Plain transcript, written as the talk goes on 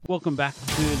Welcome back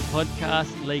to the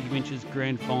podcast, League of Inches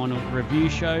Grand Final review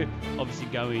show. Obviously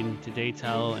go into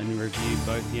detail and review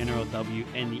both the NRLW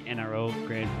and the NRL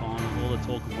Grand Final, all the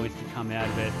talking points to come out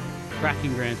of it.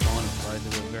 Cracking Grand Final for those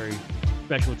that were very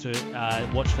special to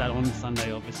watch that on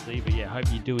Sunday, obviously. But yeah, hope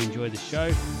you do enjoy the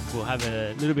show. We'll have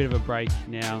a little bit of a break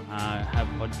now, have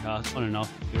podcasts on and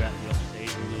off throughout the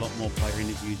off-season, a lot more player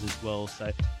interviews as well.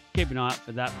 So keep an eye out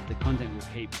for that. The content will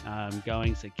keep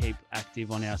going, so keep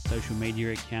active on our social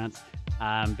media accounts.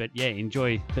 But yeah,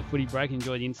 enjoy the footy break,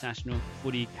 enjoy the international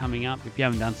footy coming up. If you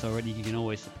haven't done so already, you can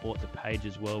always support the page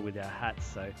as well with our hats.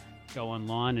 So go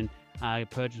online and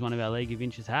purchase one of our League of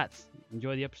Inches hats.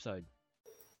 Enjoy the episode.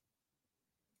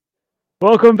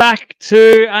 Welcome back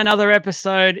to another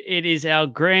episode. It is our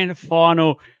grand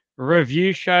final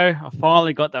review show. I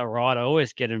finally got that right. I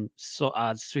always get them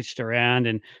switched around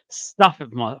and stuff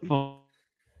for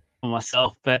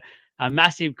myself. But a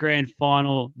massive grand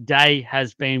final day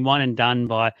has been won and done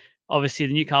by obviously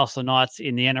the Newcastle Knights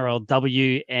in the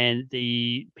NRLW and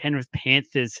the Penrith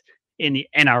Panthers in the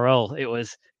NRL. It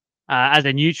was as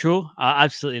a neutral, I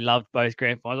absolutely loved both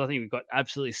grand finals. I think we got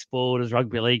absolutely spoiled as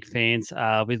rugby league fans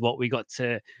with what we got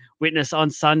to witness on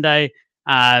Sunday.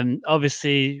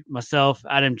 Obviously, myself,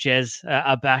 Adam, Jez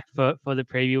are back for the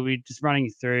preview. We're just running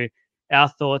through our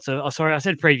thoughts. Sorry, I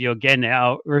said preview again.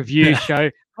 Our review show.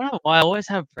 I don't know why I always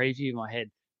have preview in my head.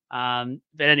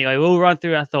 But anyway, we'll run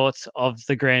through our thoughts of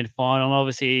the grand final.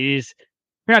 Obviously, it is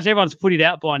pretty much everyone's put it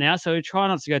out by now, so we try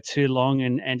not to go too long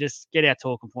and just get our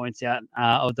talking points out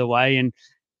of the way and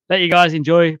let you guys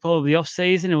enjoy probably the off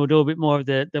season, and we'll do a bit more of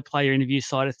the player interview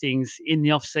side of things in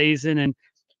the off season and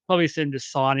probably some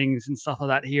just signings and stuff like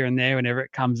that here and there whenever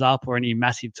it comes up, or any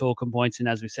massive talking points. And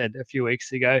as we said a few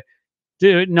weeks ago,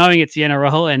 knowing it's the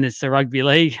NRL and it's the rugby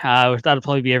league, that'll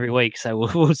probably be every week, so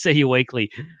we'll see you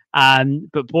weekly.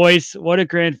 But boys, what a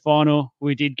grand final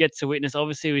we did get to witness.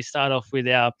 Obviously, we start off with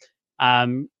our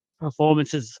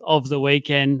performances of the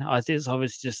weekend. I think it's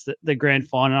obviously just the grand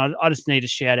final. I just need a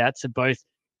shout out to both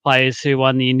players who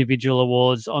won the individual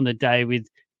awards on the day. With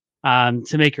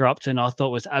Tamika Upton, I thought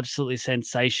was absolutely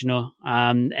sensational.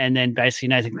 And then basically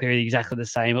Nathan Cleary, exactly the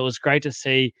same. It was great to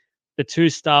see the two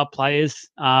star players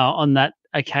on that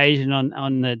occasion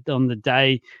on the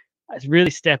day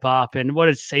really step up. And what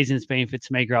a season it's been for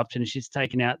Tamika Upton. She's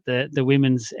taken out the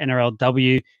women's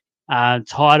NRLW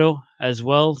title as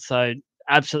well. So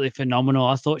absolutely phenomenal.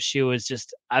 I thought she was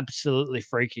just absolutely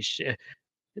freakish.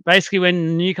 Basically,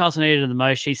 when Newcastle needed her the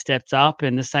most, she stepped up,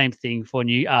 and the same thing for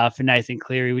Nathan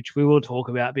Cleary, which we will talk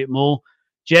about a bit more.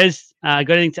 Jez, got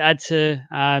anything to add to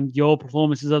your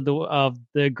performances of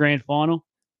the grand final?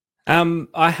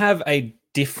 I have a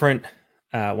different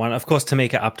one. Of course,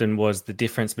 Tamika Upton was the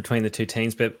difference between the two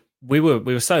teams, but we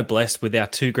were so blessed with our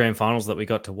two grand finals that we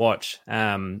got to watch.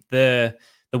 The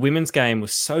women's game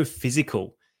was so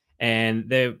physical, and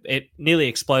it nearly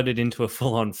exploded into a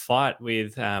full-on fight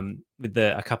with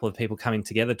a couple of people coming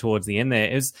together towards the end.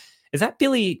 There is that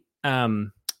Billy,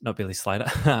 not Billy Slater,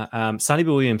 Sonny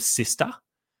Bill Williams' sister.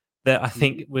 That I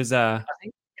think was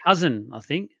cousin. I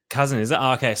think cousin, is it?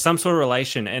 Oh, okay, some sort of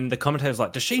relation. And the commentator's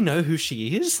like, "Does she know who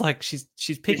she is? Like, she's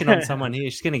picking on someone here.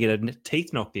 She's going to get her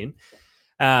teeth knocked in."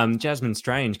 Jasmine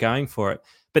Strange going for it.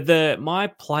 But my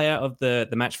player of the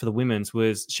match for the women's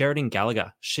was Sheridan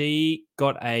Gallagher. She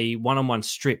got a one-on-one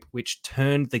strip, which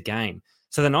turned the game.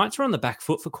 So the Knights were on the back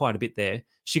foot for quite a bit there.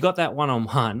 She got that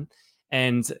one-on-one.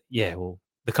 And yeah, well,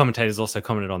 the commentators also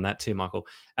commented on that too, Michael.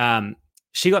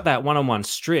 She got that one-on-one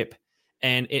strip,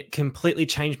 and it completely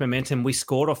changed momentum. We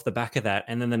scored off the back of that,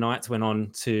 and then the Knights went on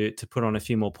to put on a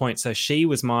few more points. So she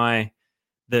was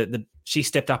she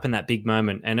stepped up in that big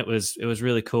moment, and it was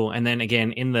really cool. And then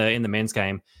again in the men's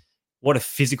game, what a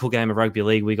physical game of rugby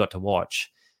league we got to watch.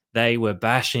 They were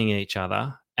bashing each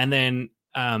other, and then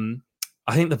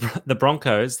I think the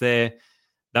Broncos they're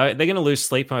going to lose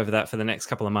sleep over that for the next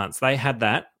couple of months. They had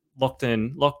that locked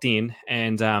in,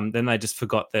 and then they just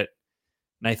forgot that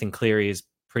Nathan Cleary is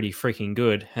pretty freaking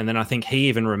good. And then I think he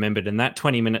even remembered, and that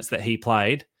 20 minutes that he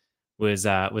played was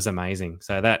amazing.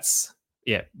 So that's.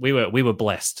 Yeah, we were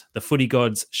blessed. The footy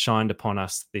gods shined upon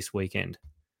us this weekend.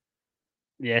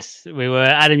 Yes, we were.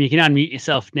 Adam, you can unmute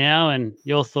yourself now, and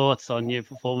your thoughts on your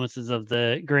performances of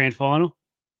the grand final.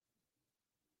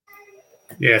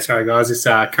 Yeah, sorry guys. It's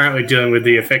currently dealing with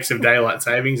the effects of daylight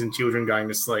savings and children going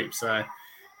to sleep. So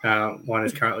one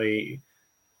is currently,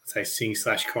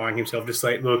 sing/crying himself to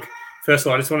sleep. Look, first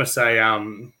of all, I just want to say,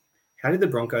 how did the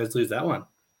Broncos lose that one?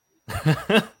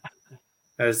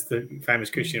 As the famous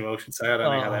Christian Welsh would say. I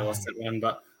don't know how they lost that one,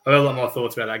 but I've got a lot more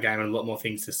thoughts about that game and a lot more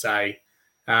things to say.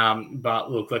 But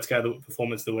look, let's go to the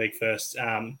performance of the week first.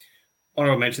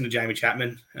 honorable mention to Jamie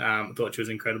Chapman. I thought she was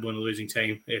incredible in a losing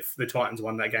team. If the Titans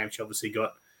won that game, she obviously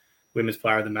got Women's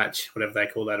Player of the Match, whatever they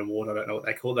call that award. I don't know what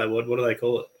they call that award. What do they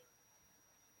call it?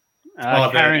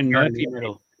 Karen Murphy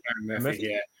medal. Karen Murphy,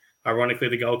 yeah. Ironically,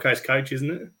 the Gold Coast coach,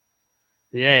 isn't it?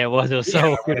 Yeah, it was. It was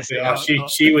so awkward.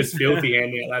 She was filthy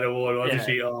handing out that award, wasn't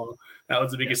she? Oh, that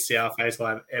was the biggest sour face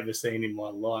I've ever seen in my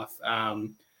life.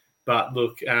 But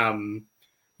look,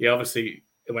 obviously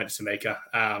it went to Samika.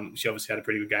 She obviously had a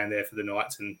pretty good game there for the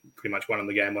Knights and pretty much won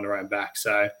the game on her own back.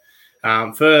 So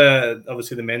for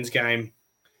obviously the men's game,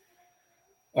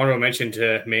 honorable mention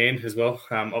to Man as well.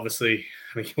 Obviously,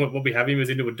 what we have him was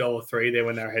into $1.03 there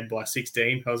when they were ahead by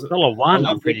 16. $1,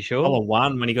 I'm pretty sure.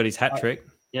 $1 when he got his hat trick.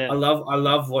 Yeah, I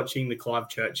love watching the Clive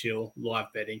Churchill live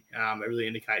betting. It really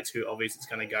indicates who obviously it's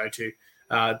going to go to.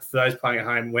 For those playing at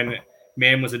home, when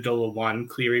Man was $1.01,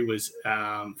 Cleary was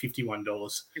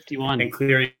 $51. 51. And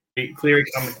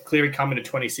Cleary coming to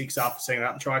 26 after setting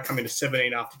up try, coming to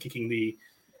 17 after kicking the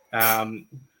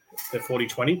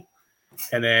 40-20.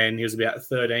 And then he was about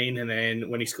 13. And then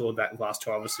when he scored that last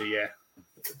try, obviously,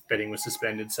 betting was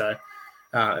suspended. So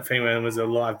if anyone was a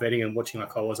live betting and watching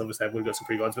like I was, obviously we've got some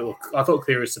pretty odds. But look, I thought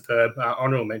Cleary was superb.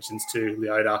 Honourable mentions to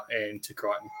Leota and to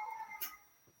Crichton.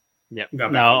 Yep.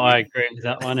 No, I agree with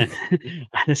that one. And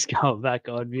let's go back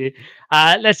on view.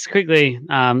 Let's quickly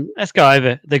let's go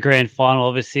over the grand final.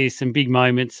 Obviously, some big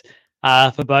moments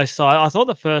for both sides. I thought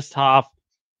the first half,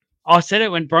 I said it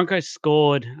when Broncos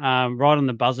scored right on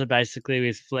the buzzer, basically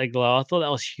with Flegler. I thought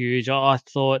that was huge. I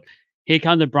thought here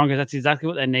come the Broncos. That's exactly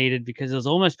what they needed because it was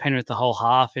almost Penrith the whole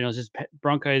half, and it was just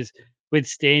Broncos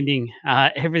withstanding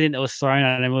everything that was thrown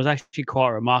at them. It was actually quite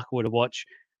remarkable to watch.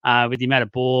 With the amount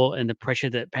of ball and the pressure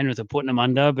that Penrith were putting them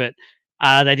under. But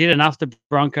they did enough, the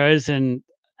Broncos. And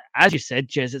as you said,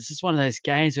 Jez, it's just one of those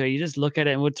games where you just look at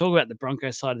it, and we'll talk about the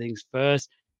Broncos side of things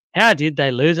first. How did they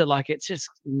lose it? Like, it's just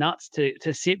nuts to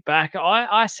sit back.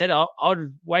 I said I was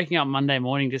waking up Monday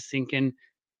morning just thinking,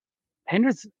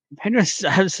 Penrith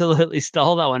absolutely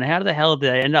stole that one. How the hell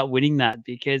did they end up winning that?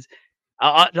 Because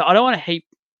I don't want to heap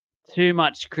too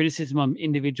much criticism on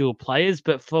individual players,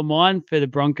 but for the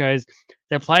Broncos,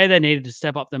 the player they needed to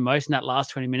step up the most in that last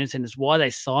 20 minutes, and it's why they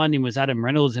signed him, was Adam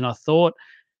Reynolds. And I thought,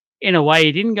 in a way,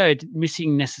 he didn't go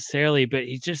missing necessarily, but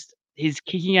his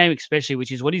kicking game especially,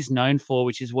 which is what he's known for,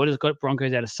 which is what has got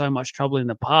Broncos out of so much trouble in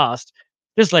the past,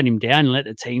 just let him down and let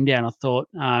the team down. I thought,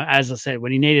 as I said,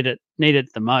 when he needed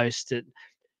it the most,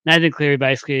 Nathan Cleary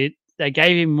basically, they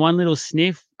gave him one little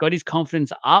sniff, got his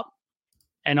confidence up,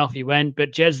 and off he went.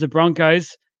 But Jez, the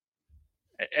Broncos,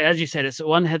 as you said, it's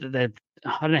one head that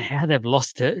I don't know how they've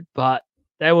lost it, but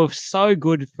they were so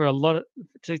good for a lot of,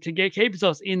 to keep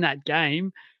themselves in that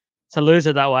game. To lose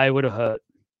it that way would have hurt.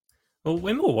 Well,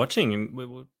 when we were watching, we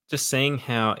were just seeing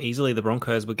how easily the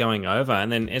Broncos were going over,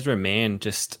 and then Ezra Mann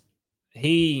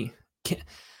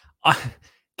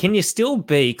can you still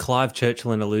be Clive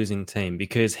Churchill in a losing team?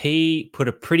 Because he put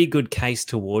a pretty good case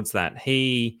towards that.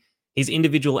 His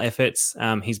individual efforts,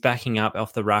 he's backing up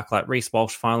off the ruck. Like Reece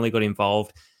Walsh finally got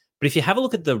involved. But if you have a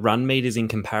look at the run meters in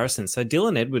comparison, so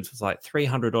Dylan Edwards was like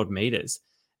 300 odd meters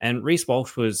and Reece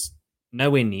Walsh was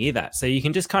nowhere near that. So you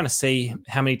can just kind of see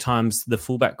how many times the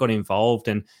fullback got involved.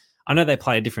 And I know they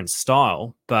play a different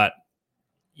style, but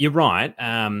you're right.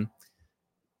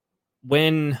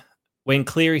 When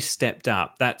Cleary stepped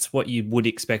up, that's what you would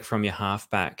expect from your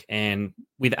halfback. And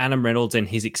with Adam Reynolds and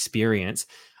his experience,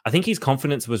 I think his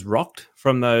confidence was rocked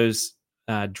from those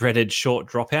dreaded short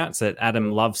dropouts that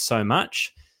Adam loves so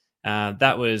much.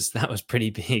 That was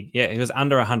pretty big. Yeah, it was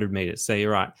under 100 meters. So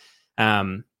you're right.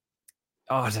 I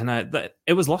don't know.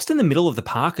 It was lost in the middle of the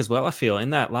park as well, I feel, in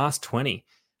that last 20.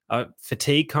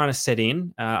 Fatigue kind of set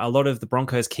in. A lot of the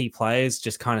Broncos' key players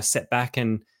just kind of set back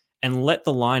and let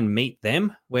the line meet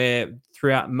them, where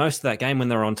throughout most of that game when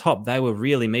they were on top, they were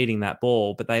really meeting that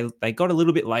ball, but they got a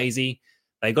little bit lazy.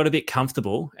 They got a bit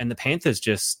comfortable, and the Panthers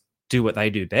just do what they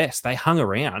do best. They hung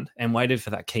around and waited for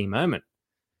that key moment.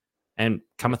 And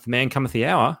cometh the man, cometh the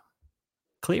hour,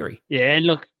 Cleary. Yeah, and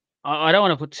look, I don't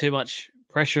want to put too much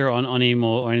pressure on him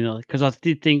or anything, because I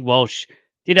did think Walsh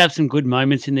did have some good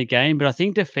moments in the game, but I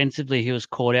think defensively he was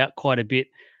caught out quite a bit,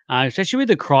 especially with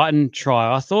the Crichton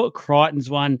try. I thought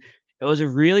Crichton's one, it was a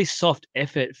really soft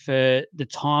effort for the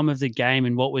time of the game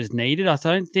and what was needed. I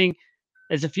don't think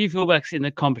there's a few fullbacks in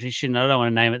the competition, I don't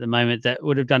want to name at the moment, that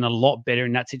would have done a lot better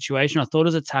in that situation. I thought it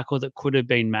was a tackle that could have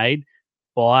been made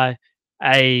by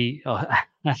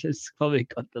it's probably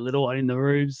got the little one in the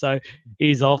room, so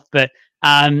he's off. But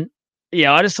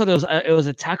yeah, I just thought it was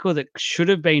a tackle that should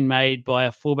have been made by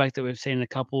a fullback that we've seen in a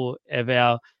couple of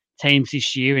our teams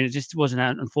this year, and it just wasn't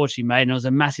unfortunately made. And it was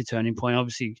a massive turning point.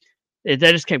 Obviously, they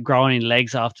just kept growing in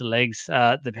legs after legs,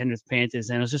 the Penrith Panthers,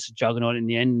 and it was just a juggernaut in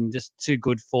the end, and just too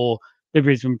good for the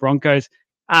Brisbane Broncos.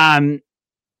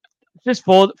 Just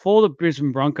for the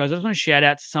Brisbane Broncos, I just want to shout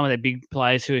out to some of their big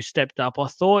players who have stepped up. I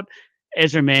thought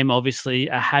Ezra Mam, obviously,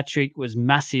 a hat trick was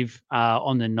massive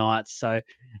on the night. So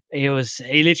he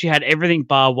literally had everything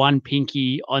bar one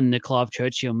pinky on the Clive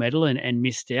Churchill medal and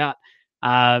missed out.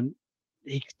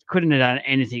 He couldn't have done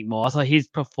anything more. I thought his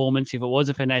performance, if it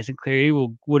wasn't for Nathan Cleary,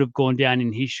 would have gone down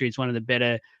in history as one of the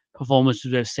better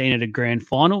performances we've seen at a grand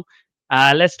final.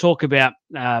 Let's talk about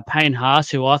Payne Haas,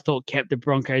 who I thought kept the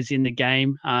Broncos in the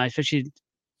game, especially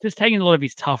just taking a lot of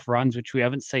his tough runs, which we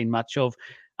haven't seen much of.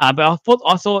 But I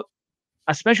thought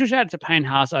a special shout out to Payne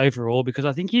Haas overall, because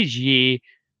I think his year,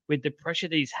 with the pressure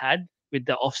that he's had with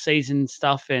the off-season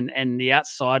stuff and the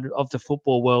outside of the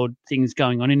football world things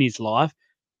going on in his life,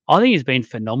 I think he's been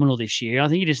phenomenal this year. I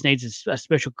think he just needs a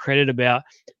special credit about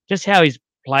just how he's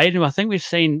played. And I think we've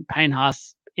seen Payne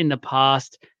Haas in the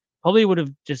past probably would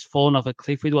have just fallen off a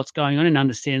cliff with what's going on, and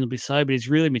understandably so, but he's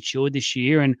really matured this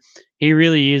year, and he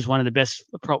really is one of the best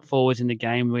prop forwards in the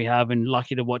game we have, and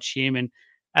lucky to watch him. And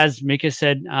as Mika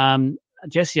said,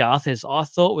 Jesse Arthurs, I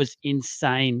thought was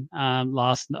insane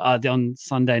on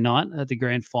Sunday night at the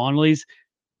grand final. His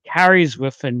carries were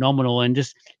phenomenal, and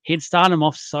just he'd started them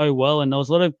off so well, and there was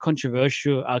a lot of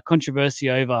controversy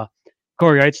over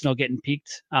Corey Oates not getting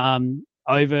picked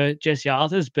over Jesse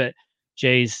Arthurs, but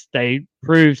geez, they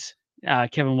proved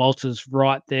Kevin Walters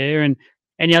right there. And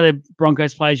any other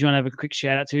Broncos players you want to have a quick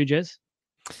shout out to, Jez?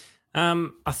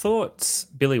 I thought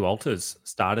Billy Walters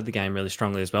started the game really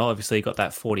strongly as well. Obviously, he got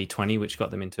that 40-20, which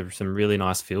got them into some really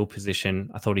nice field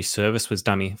position. I thought his service was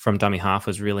dummy half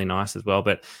was really nice as well.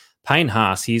 But Payne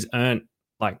Haas, he's earned,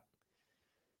 like,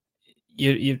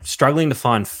 you're struggling to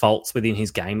find faults within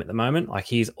his game at the moment. Like,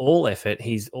 he's all effort,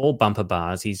 he's all bumper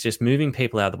bars, he's just moving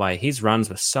people out of the way. His runs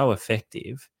were so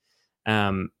effective.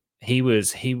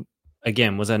 He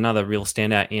again was another real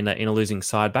standout in a losing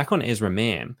side. Back on Ezra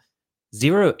Mam,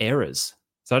 0 errors.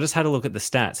 So I just had a look at the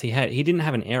stats. He didn't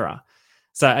have an error.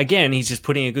 So again, he's just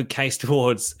putting a good case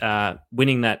towards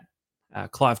winning that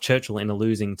Clive Churchill in a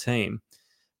losing team.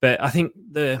 But I think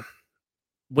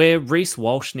where Reece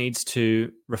Walsh needs to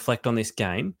reflect on this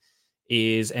game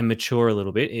and mature a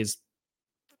little bit is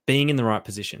being in the right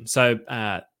position. So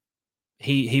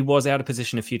he was out of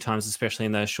position a few times, especially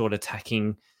in those short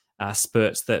attacking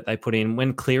spurts that they put in.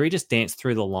 When Cleary just danced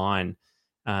through the line,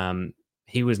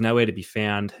 he was nowhere to be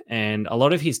found, and a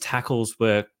lot of his tackles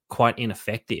were quite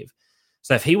ineffective.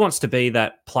 So if he wants to be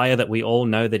that player that we all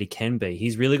know that he can be,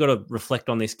 he's really got to reflect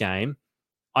on this game.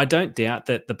 I don't doubt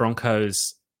that the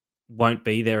Broncos won't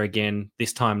be there again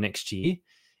this time next year.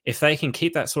 If they can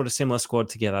keep that sort of similar squad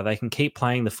together, they can keep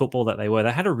playing the football that they were.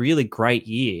 They had a really great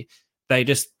year. They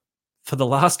just, for the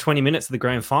last 20 minutes of the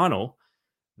grand final,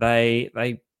 they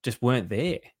just weren't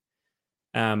there.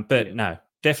 But no,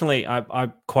 definitely,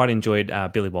 I quite enjoyed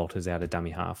Billy Walters out of dummy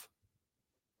half.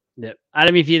 Yep.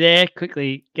 Adam, if you're there,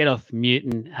 quickly get off mute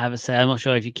and have a say. I'm not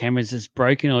sure if your camera's just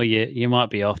broken or you might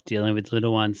be off dealing with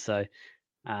little ones. So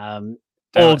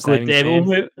all good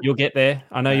there. You'll get there.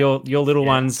 I know your little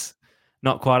one's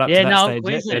not quite up to that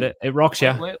stage yet, but it rocks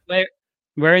you.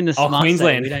 We're in the smart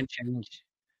Queensland. State.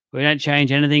 We don't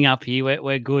change anything up here.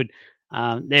 We're good.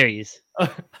 There he is.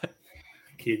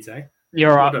 Kids, eh?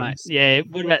 You're right, mate. Yeah.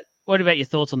 What about your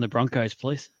thoughts on the Broncos,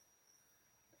 please?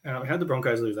 How'd the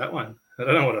Broncos lose that one? I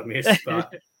don't know what I missed,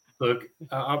 but look,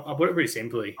 I put it pretty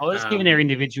simply. I was giving their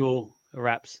individual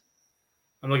raps.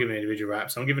 I'm not giving individual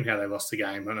raps. I'm giving how they lost the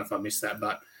game. I don't know if I missed that,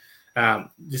 but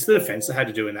just the defense they had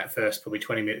to do in that first probably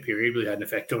 20-minute period really had an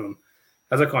effect on them.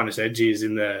 As I kind of said, Giz,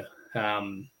 in the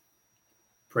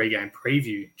pre-game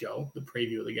preview, Joel, the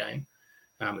preview of the game,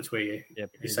 it's where you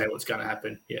say what's going to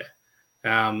happen. Yeah.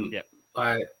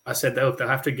 I said, they'll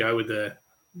have to go with the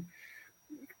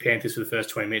Panthers for the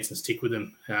first 20 minutes and stick with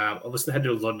them. Obviously, they had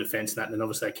to do a lot of defence in that, and then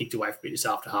obviously they kicked away for a bit just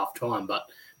after half time, but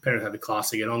Penrith had the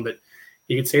class to get on. But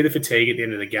you could see the fatigue at the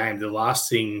end of the game. The last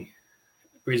thing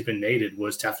Brisbane needed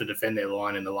was to have to defend their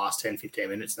line in the last 10, 15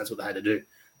 minutes, and that's what they had to do.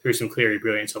 Through some Cleary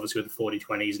brilliance, obviously, with the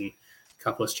 40-20s and a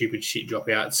couple of stupid shit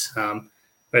dropouts.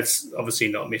 Let's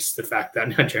obviously not miss the fact that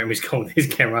now Jeremy's gone with his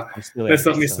camera. Let's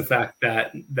not miss the fact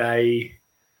that they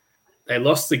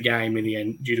lost the game in the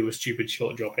end due to a stupid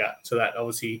short dropout. So that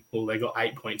obviously, they got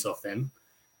 8 points off them,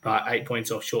 but 8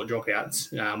 points off short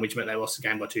dropouts, which meant they lost the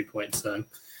game by 2 points. So,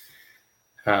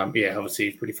 obviously,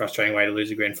 a pretty frustrating way to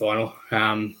lose a grand final.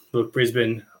 Look,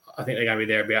 Brisbane, I think they're going to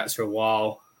be thereabouts for a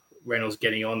while. Reynolds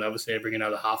getting on. Obviously, they bring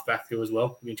another halfback through as well.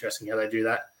 It'll be interesting how they do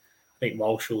that. I think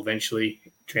Walsh will eventually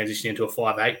transition into a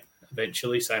 5'8",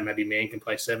 eventually, so maybe Mann can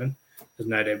play 7. There's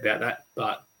no doubt about that.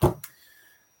 But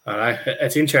I don't know.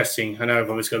 It's interesting. I know I've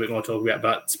obviously got a bit more to talk about,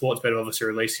 but Sportsbet obviously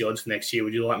released the odds for next year.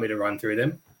 Would you like me to run through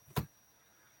them?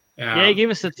 Yeah, give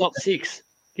us the top 6.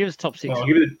 Give us top 6. Well,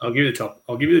 I'll give you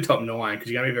the top 9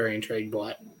 because you're going to be very intrigued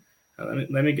by it.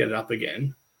 Let me get it up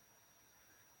again.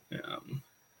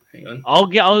 Hang on. I'll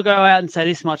go out and say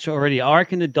this much already. I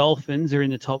reckon the Dolphins are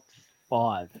in the top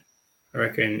 5. I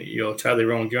reckon you're totally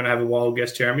wrong. Do you want to have a wild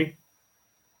guess, Jeremy?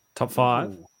 Top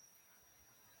 5.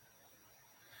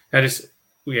 Now just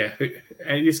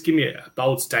give me a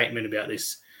bold statement about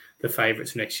this. The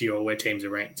favourites next year or where teams are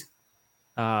ranked.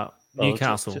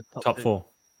 Newcastle, top 4.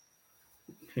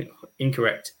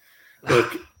 Incorrect.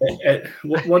 Look,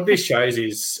 what this shows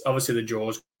is obviously the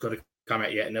draw's got to come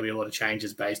out yet, and there'll be a lot of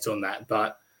changes based on that.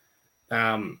 But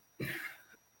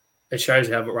it shows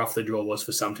how rough the draw was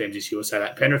for some teams this year. We'll say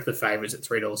that Penrith, the favourites at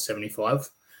 $3.75,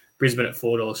 Brisbane at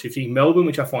 $4.50, Melbourne,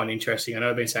 which I find interesting. I know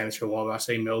I've been saying this for a while, but I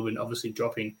see Melbourne obviously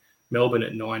dropping. Melbourne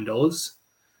at $9,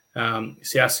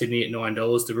 South Sydney at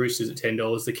 $9, the Roosters at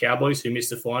 $10, the Cowboys, who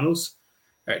missed the finals,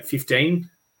 are at $15.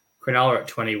 Cronulla at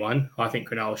 21. I think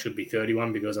Cronulla should be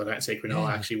 31 because I don't see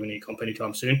Cronulla actually winning a comp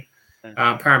anytime soon.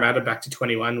 Parramatta back to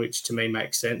 21, which to me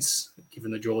makes sense given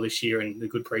the draw this year and the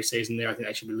good preseason there. I think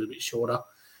they should be a little bit shorter.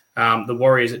 The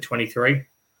Warriors at 23,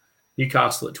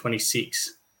 Newcastle at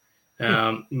 26,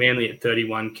 Manly at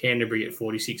 31, Canterbury at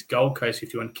 46, Gold Coast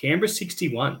 51, Canberra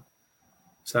 61.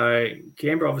 So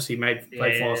Canberra obviously played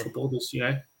finals football. This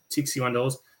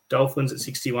 $61. Dolphins at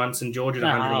 61, St George at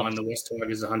 101, the West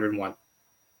Tigers 101.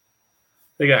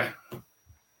 There you go.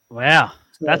 Wow,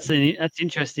 that's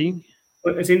interesting.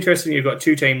 Well, it's interesting. You've got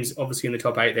two teams obviously in the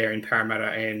top 8 there in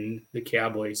Parramatta and the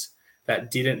Cowboys that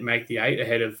didn't make the 8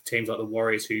 ahead of teams like the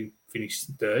Warriors who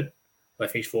finished 3rd. They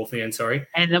finished 4th again, sorry.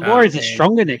 And the Warriors are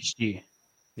stronger next year.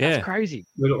 Yeah, that's crazy.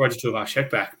 We got Roger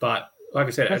Tuivasa-Sheck back, but like I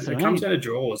said, it comes down to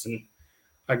draws, and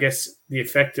I guess the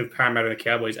effect of Parramatta and the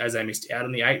Cowboys as they missed out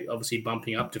on the 8, obviously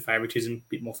bumping up to favouritism, a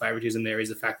bit more favouritism there, is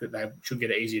the fact that they should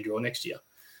get an easier draw next year.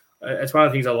 It's one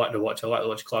of the things I like to watch. I like to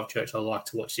watch Clive Church. I like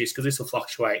to watch this because this will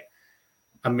fluctuate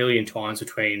a million times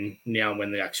between now and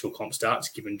when the actual comp starts,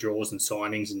 given draws and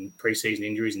signings and preseason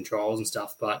injuries and trials and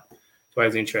stuff. But it's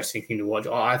always an interesting thing to watch.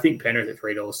 I think Penrith at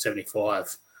 $3.75. I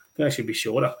think they should be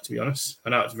shorter, to be honest. I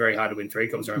know it's very hard to win 3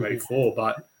 comps, or maybe 4,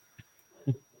 but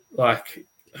like,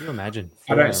 can you imagine?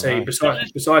 I don't see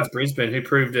besides Brisbane, who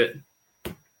proved it.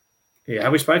 Yeah,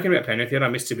 have we spoken about Penrith yet? I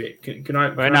missed a bit. Can I?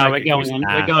 We're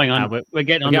going on. We're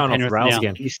getting on to Penrith now.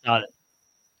 Again. You start it.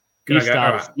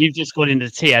 Right. You've just got into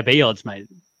TAB odds, mate.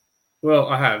 Well,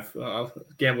 I have. I'll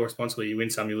gamble responsibly. You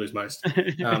win some, you lose most.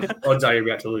 Odds are you're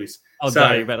about to lose.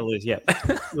 You're about to lose, yeah.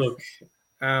 Look,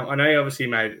 I know you obviously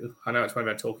made. I know it's one of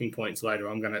our talking points later.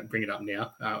 I'm going to bring it up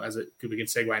now as we can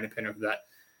segue into Penrith for that.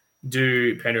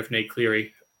 Do Penrith need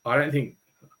Cleary? I don't think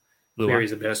Cleary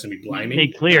is the person to be blaming.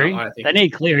 Need Cleary. They need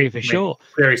Cleary for sure.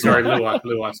 Cleary, sorry.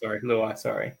 Luai,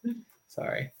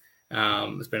 sorry.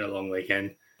 It's been a long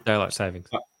weekend. Daylight savings.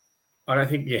 I don't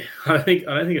think it's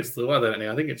Luai they don't need.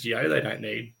 I think it's Yeo they don't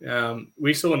need.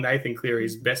 We saw Nathan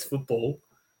Cleary's best football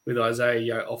with Isaiah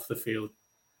Yeo off the field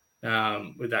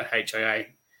with that HIA.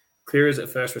 Cleary's at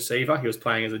first receiver. He was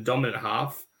playing as a dominant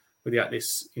half without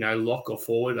this, lock or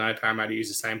forward. I know Parramatta use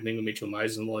the same thing with Mitchell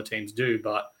Moses, and a lot of teams do,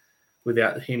 but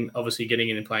without him obviously getting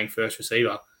in and playing first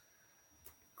receiver.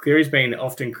 Cleary's been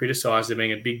often criticised as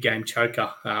being a big game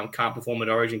choker. Can't perform at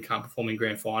Origin, can't perform in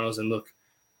grand finals. And look,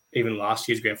 even last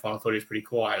year's grand final, I thought he was pretty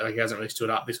quiet. Like, he hasn't really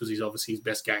stood up. This was obviously his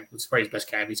best game. It was probably his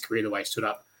best game of his career, the way he stood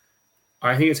up.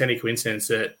 I think it's any coincidence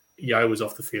that Yeo was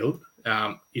off the field.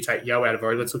 You take Yeo out of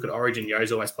Origin. Let's look at Origin.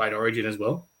 Yeo's always played Origin as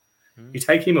well. You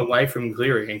take him away from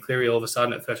Cleary, and Cleary all of a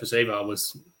sudden at first receiver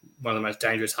was one of the most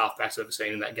dangerous halfbacks I've ever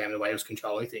seen in that game, the way he was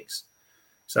controlling things.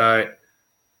 So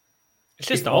it's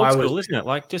just old school, isn't it?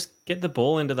 Like, just get the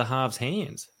ball into the halves'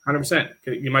 hands. 100%.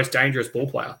 Your most dangerous ball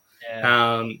player.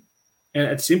 Yeah. And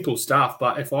it's simple stuff.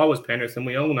 But if I was Penrith, and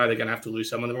we all know they're going to have to lose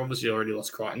someone, they've obviously already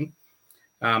lost Crichton.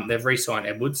 They've re-signed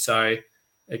Edwards, so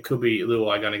it could be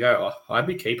Luai going to go. I'd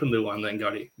be keeping Luai and letting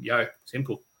go to Yeo.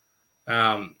 Simple.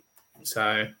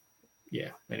 So, yeah,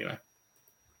 anyway. Are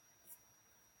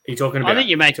you talking about... I think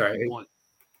you make a point.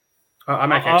 I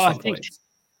make excellent points.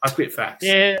 I spit facts.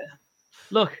 Yeah.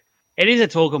 Look, it is a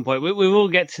talking point. We will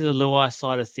get to the Luai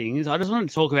side of things. I just want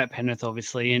to talk about Penrith,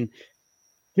 obviously, and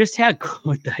just how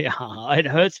good they are. It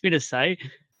hurts me to say.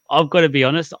 I've got to be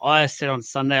honest. I said on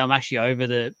Sunday I'm actually over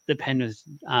the Penrith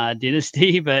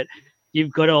dynasty, but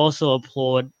you've got to also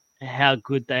applaud how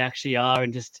good they actually are,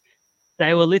 and just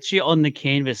they were literally on the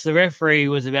canvas. The referee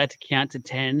was about to count to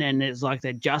 10, and it's like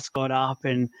they just got up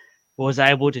and was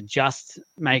able to just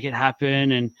make it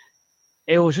happen. And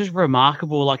it was just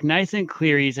remarkable. Like Nathan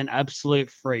Cleary is an absolute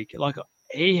freak. Like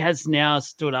he has now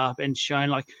stood up and shown,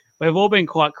 like we've all been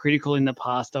quite critical in the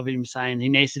past of him saying he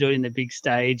needs to do it in the big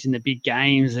stage, in the big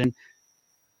games. And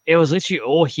it was literally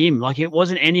all him. Like it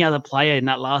wasn't any other player in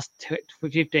that last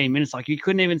 15 minutes. Like you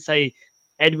couldn't even say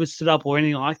Edwards stood up or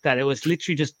anything like that. It was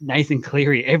literally just Nathan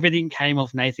Cleary. Everything came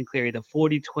off Nathan Cleary. The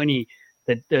 40-20,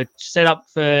 the setup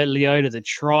for Leota, the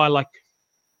try. Like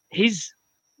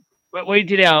we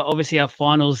did our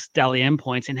finals Dally M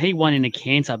points, and he won in a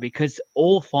canter because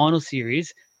all final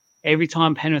series, every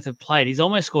time Penrith have played, he's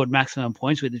almost scored maximum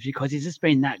points with it because he's just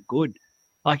been that good.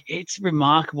 Like it's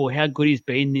remarkable how good he's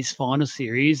been this final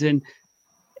series, and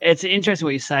it's interesting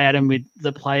what you say, Adam, with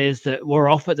the players that were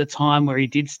off at the time where he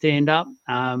did stand up.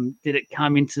 Did it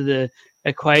come into the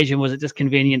equation? Was it just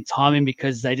convenient timing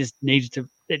because they just needed to?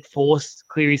 It forced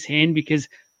Cleary's hand because.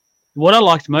 What I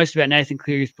liked most about Nathan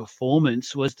Cleary's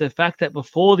performance was the fact that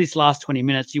before this last 20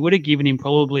 minutes, you would have given him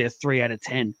probably a 3 out of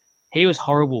 10. He was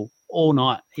horrible all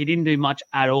night. He didn't do much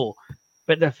at all.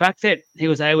 But the fact that he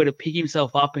was able to pick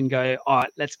himself up and go, all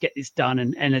right, let's get this done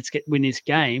and let's win this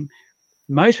game.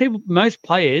 Most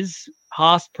players,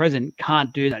 past, present,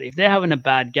 can't do that. If they're having a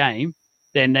bad game,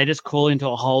 then they just call into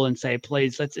a hole and say,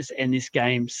 please, let's just end this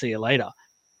game. See you later.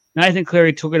 Nathan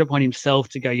Cleary took it upon himself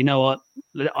to go, you know what,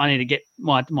 I need to get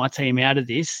my team out of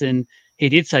this. And he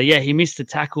did so. Yeah, he missed the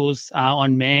tackles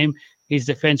on Mam. His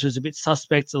defense was a bit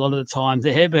suspect a lot of the time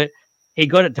there, but he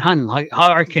got it done. Like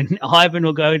I reckon Ivan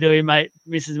will go to him, mate,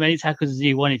 miss as many tackles as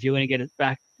you want if you want to get it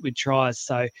back with tries.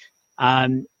 So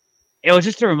it was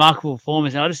just a remarkable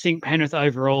performance. And I just think Penrith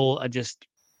overall are just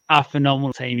a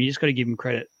phenomenal team. You just got to give them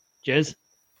credit. Jez?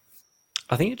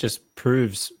 I think it just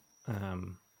proves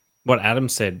what Adam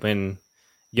said when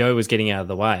Yo was getting out of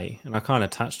the way, and I kind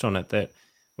of touched on it, that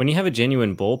when you have a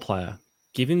genuine ball player,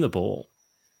 give him the ball.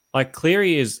 Like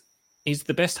Cleary he's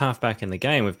the best halfback in the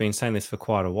game. We've been saying this for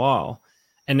quite a while.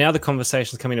 And now the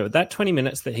conversation's coming up. That 20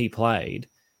 minutes that he played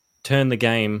turned the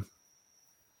game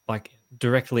like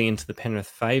directly into the Penrith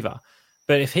favour.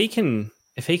 But if he can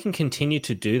continue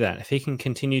to do that, if he can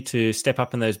continue to step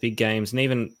up in those big games and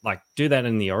even like do that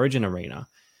in the Origin arena,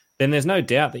 then there's no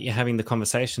doubt that you're having the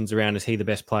conversations around, is he the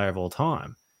best player of all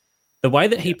time? The way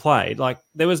that he played, like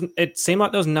it seemed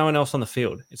like there was no one else on the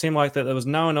field. It seemed like that there was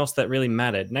no one else that really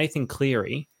mattered. Nathan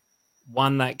Cleary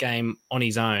won that game on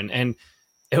his own. And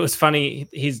it was funny,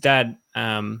 his dad,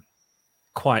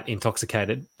 quite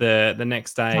intoxicated the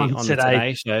next day on the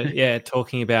Today Show,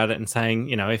 talking about it and saying,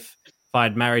 you know, if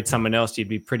I'd married someone else, you'd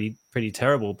be pretty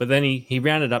terrible. But then he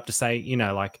rounded up to say, you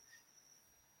know, like,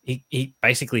 he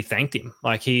basically thanked him.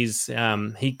 Like he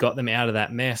got them out of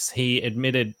that mess. He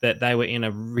admitted that they were in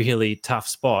a really tough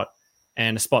spot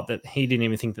and a spot that he didn't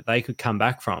even think that they could come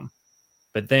back from.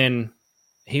 But then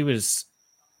he was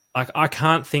like, I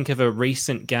can't think of a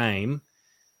recent game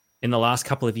in the last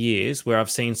couple of years where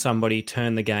I've seen somebody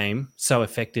turn the game so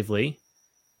effectively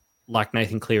like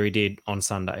Nathan Cleary did on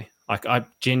Sunday. Like I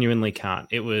genuinely can't.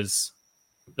 It was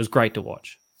great to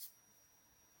watch.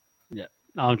 Yeah.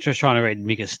 I'm just trying to read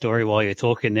Mika's story while you're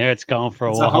talking there. It's going for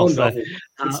a while. A whole novel.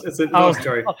 It's a nice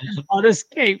story. I'll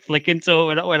just keep flicking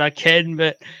to it when I can.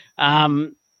 But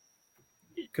can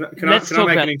I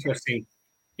make an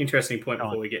interesting point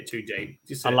before we get too deep?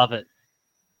 I love it.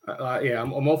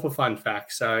 I'm all for fun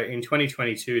facts. So in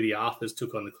 2022, the Arthurs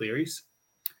took on the Clearys.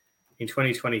 In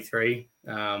 2023,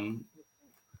 I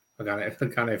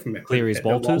can't even remember. Clearys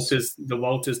Walters. The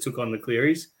Walters took on the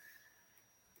Clearys.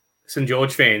 St.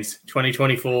 George fans,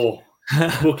 2024.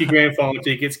 Book your grand final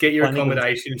tickets. Get your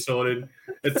accommodation sorted.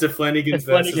 It's the Flanagans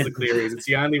versus the Clearys. It's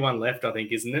the only one left, I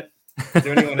think, isn't it? Is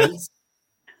there anyone else?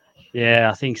 Yeah,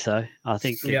 I think so.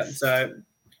 So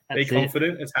be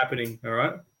confident. It's happening. All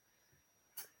right.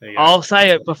 I'll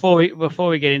say it before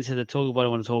we get into the talk what I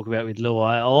want to talk about with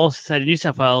Luai. I'll also say to New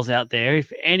South Wales out there,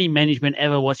 if any management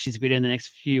ever watch this video in the next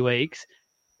few weeks,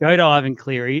 go to Ivan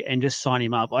Cleary and just sign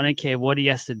him up. I don't care what he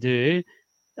has to do.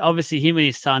 Obviously, him and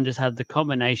his son just have the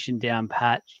combination down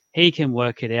pat. He can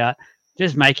work it out.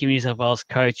 Just make him New South Wales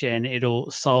coach, and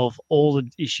it'll solve all the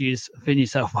issues for New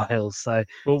South Wales. So,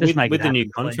 with the new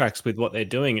contracts, with what they're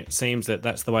doing, it seems that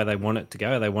that's the way they want it to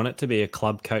go. They want it to be a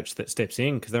club coach that steps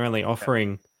in because they're only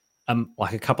offering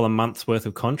like a couple of months worth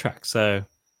of contracts. So,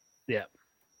 yeah,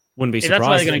 wouldn't be surprised. That's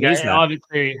where they're going to go. Ivan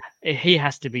Cleary, he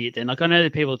has to be it then. Like I know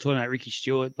that people are talking about Ricky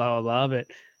Stewart, blah blah blah, but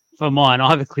for mine,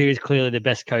 Ivan Cleary is clearly the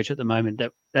best coach at the moment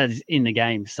that is in the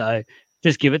game. So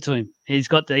just give it to him. He's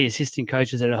got the assistant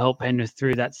coaches that will help Penrith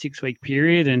through that 6-week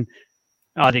period, and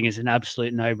I think it's an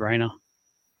absolute no-brainer.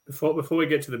 Before we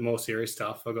get to the more serious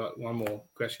stuff, I've got one more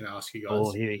question to ask you guys.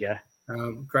 Oh, here we go.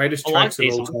 Greatest jokes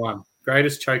of all time.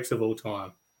 greatest chokes of all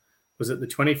time. Was it the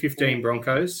 2015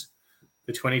 Broncos,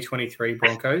 the 2023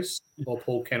 Broncos, or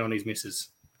Paul Kent on his missus?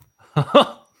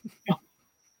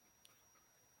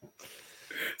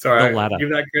 Sorry, The latter.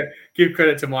 give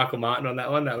credit to Michael Martin on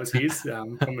that one. That was his.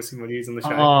 Promising what he is on the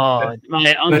show. Oh,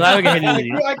 mate, I'm glad we're getting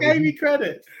into this. I gave you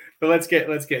credit. But let's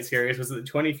get serious. Was it the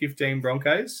 2015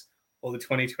 Broncos or the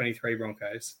 2023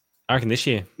 Broncos? I reckon this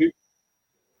year.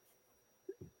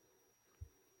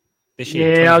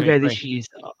 Yeah, I'll go this year's.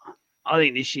 I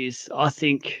think this year's. I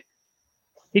think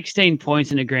 16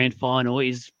 points in a grand final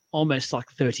is almost like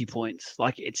 30 points.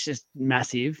 Like, it's just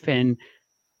massive. And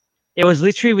it was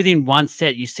literally within one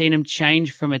set. You've seen them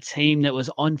change from a team that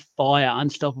was on fire,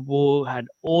 unstoppable, had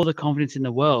all the confidence in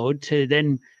the world, to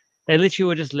then they literally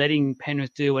were just letting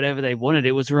Penrith do whatever they wanted.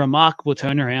 It was a remarkable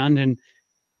turnaround. And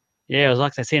yeah, it was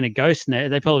like they seen a ghost in there.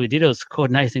 They probably did. It was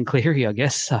called Nathan Cleary, I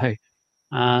guess. So,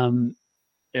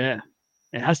 yeah,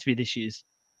 it has to be this year's.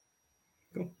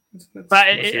 Cool. But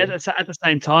at the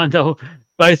same time, though,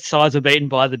 both sides were beaten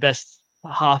by the best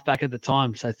halfback at the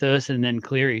time. So Thurston and then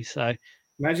Cleary. So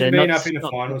imagine being up in the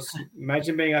finals.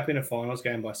 Imagine being up in a finals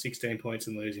game by 16 points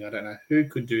and losing. I don't know who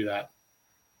could do that.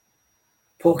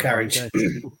 Poor Carriage.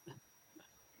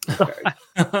 All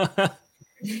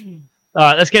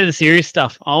right, let's get to the serious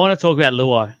stuff. I want to talk about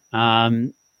Luai.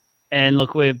 And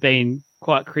look, we've been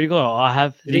quite critical. I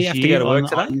have. Did he have to go to work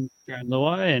today? On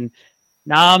Luai, and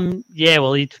yeah,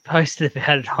 well, he posted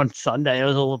about it on Sunday. It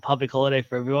was all a public holiday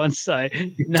for everyone, so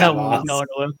no one was going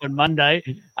to work on Monday.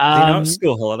 not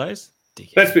school holidays.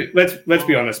 Let's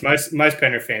be honest. Most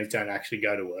Penrith fans don't actually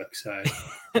go to work, so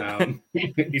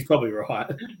he's probably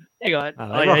right. Hang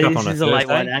on. This is a late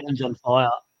one. Adam's on fire.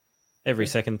 Every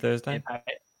second Thursday.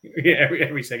 Yeah,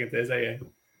 every second Thursday.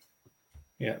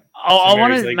 Yeah. I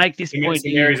want to make this point.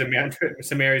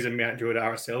 Some areas of Mount Druitt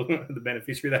RSL, the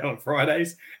beneficiary of that on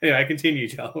Fridays. Anyway, continue,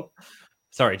 Joel.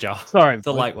 Sorry, Joel. Sorry, it's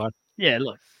a late one. Yeah,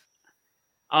 look.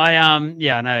 I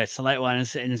know it's a late one,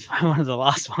 and it's one of the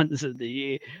last ones of the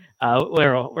year.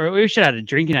 We should have had a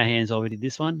drink in our hands while we did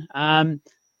this one.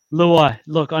 Luai,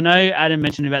 look, I know Adam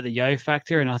mentioned about the yo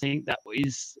factor, and I think that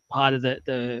is part of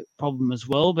the problem as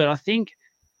well. But I think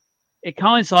it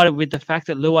coincided with the fact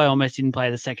that Luai almost didn't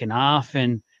play the second half,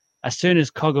 and as soon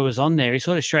as Cogger was on there, he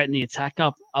sort of straightened the attack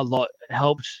up a lot,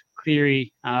 helped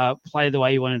Cleary play the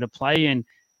way he wanted to play, and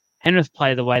Penrith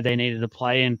play the way they needed to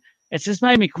play. And it's just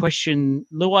made me question.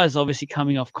 Luai is obviously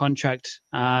coming off contract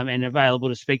and available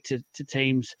to speak to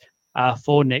teams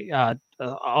for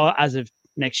as of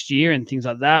next year and things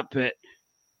like that. But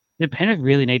the Penrith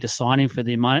really need to sign him for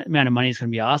the amount of money he's going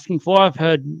to be asking for. I've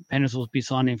heard Penrith will be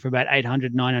signing for about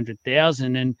 800,000,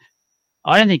 900,000, and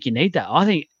I don't think you need that. I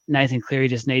think Nathan Cleary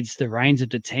just needs the reins of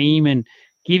the team and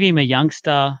give him a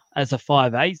youngster as a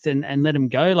 5'8" and let him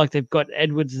go. Like, they've got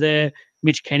Edwards there.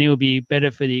 Mitch Kenny will be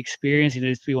better for the experience. He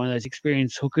needs to be one of those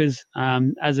experienced hookers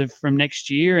from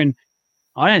next year. And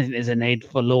I don't think there's a need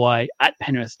for Luai at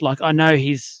Penrith. Like, I know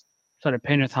he's sort of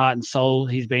Penrith heart and soul.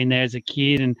 He's been there as a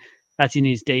kid and that's in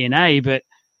his DNA, but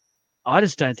I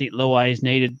just don't think Luai is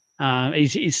needed.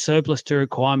 He's surplus to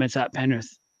requirements at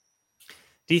Penrith.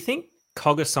 Do you think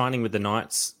Cogger signing with the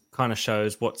Knights kind of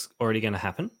shows what's already going to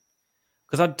happen?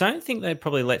 Because I don't think they'd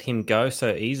probably let him go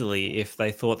so easily if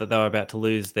they thought that they were about to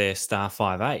lose their star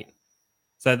 5'8".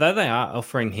 So though they are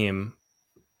offering him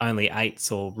only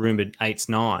 8s or rumoured 8s,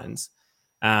 9s,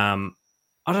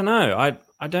 I don't know.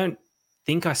 I don't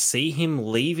think I see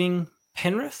him leaving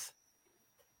Penrith.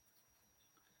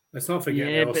 Let's not forget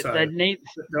they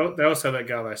also let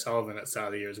go of O'Sullivan at the start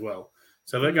of the year as well.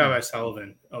 So let go of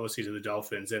O'Sullivan, obviously, to the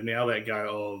Dolphins. They've now let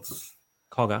go of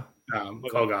Cogger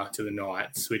to the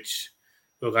Knights, which,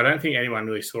 look, I don't think anyone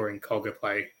really saw in Cogger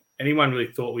play. Anyone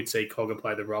really thought we'd see Cogger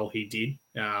play the role he did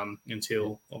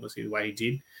until, obviously, the way he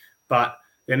did. But at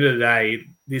the end of the day,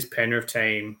 this Penrith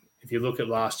team, if you look at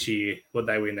last year, what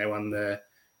they win, they won the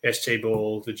SG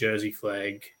Ball, the Jersey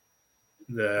Flag,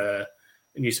 the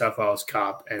New South Wales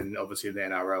Cup, and obviously the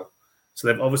NRL. So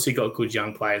they've obviously got good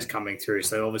young players coming through.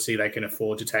 So obviously they can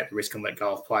afford to take the risk and let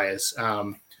go of players.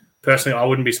 Personally, I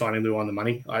wouldn't be signing Lou on the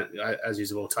money. As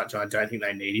Isabel touched on, I don't think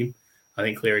they need him. I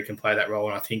think Cleary can play that role.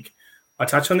 And I think I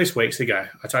touched on this weeks ago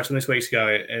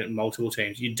at multiple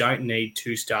teams. You don't need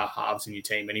 2-star halves in your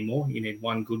team anymore. You need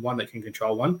one good one that can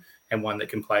control one and one that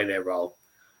can play their role.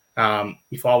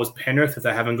 If I was Penrith, if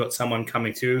they haven't got someone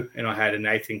coming through and I had a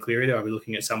Nathan Cleary there, I'd be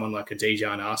looking at someone like a DJ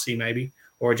and RC maybe,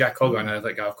 or a Jack Cogger. I know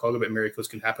they go off Cogger, but miracles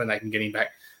can happen. They can get him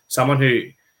back. Someone who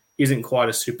isn't quite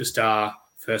a superstar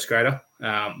first grader,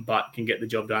 but can get the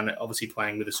job done, obviously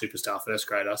playing with a superstar first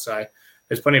grader. So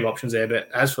there's plenty of options there. But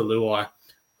as for Luai,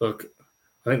 look,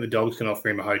 I think the Dogs can offer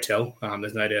him a hotel.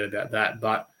 There's no doubt about that.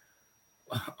 But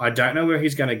I don't know where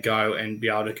he's going to go and be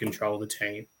able to control the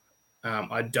team.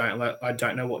 I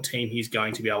don't know what team he's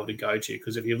going to be able to go to,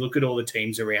 because if you look at all the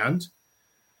teams around,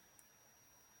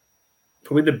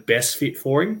 probably the best fit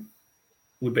for him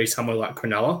would be somewhere like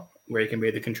Cronulla, where he can be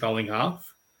the controlling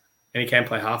half, and he can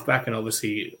play halfback and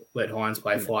obviously let Hines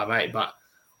play 5'8". But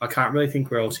I can't really think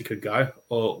where else he could go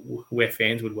or where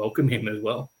fans would welcome him as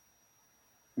well.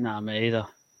 No, me either.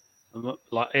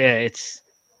 It's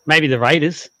maybe the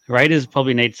Raiders. Raiders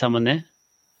probably need someone there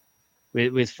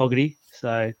with Fogarty.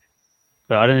 So,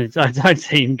 but I don't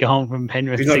see him going from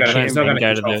Penrith. He's not to going to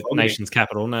go to the Fogarty. nation's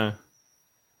capital. No,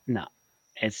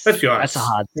 Let's be honest. That's a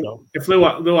hard sell. If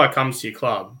Luai comes to your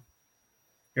club,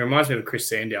 it reminds me of Chris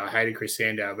Sandow. I hated Chris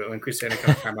Sandow, but when Chris Sandow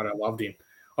came to Parramatta, I loved him.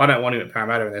 I don't want him at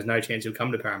Parramatta, and there's no chance he'll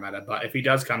come to Parramatta. But if he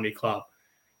does come to your club,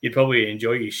 you'd probably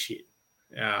enjoy his shit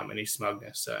and his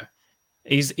smugness. So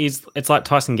it's like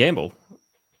Tyson Gamble.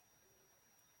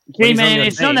 Gee, man,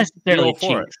 it's not necessarily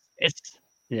chinks.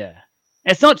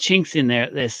 It's not chinks in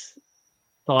their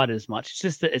side as much. It's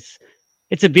just that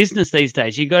it's a business these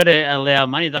days. You got to allow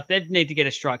money. Like, they need to get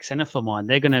a strike centre for mine.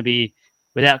 They're going to be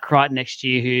without Crichton next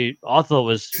year, who I thought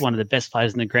was one of the best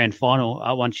players in the grand final.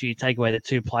 Once you take away the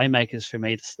two playmakers from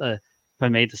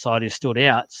either side who stood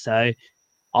out. So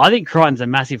I think Crichton's a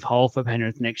massive hole for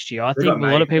Penrith next year. I think a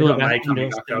lot of people have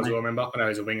remember. I know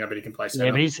he's a winger, but he can play centre.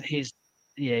 Yeah, but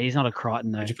he's not a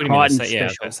Crichton though. Would you put him in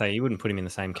special? You wouldn't put him in the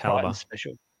same caliber. Crichton's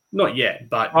special. Not yet,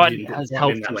 but Crichton has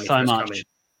helped him so much.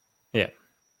 Yeah.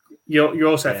 You're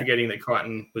also forgetting that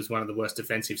Crichton was one of the worst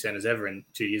defensive centres ever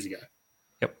 2 years ago.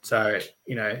 Yep. So,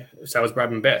 so was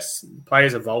Bradman Best.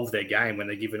 Players evolve their game when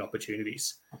they're given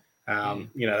opportunities.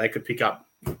 They could pick up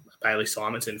Bailey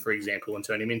Simonson, for example, and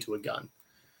turn him into a gun.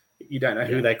 You don't know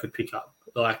who they could pick up.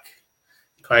 Like,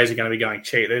 players are going to be going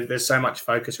cheap. There's so much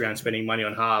focus around spending money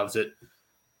on halves that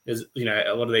there's,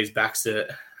 a lot of these backs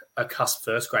that are cusp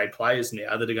first grade players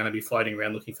now that are going to be floating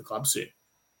around looking for clubs soon.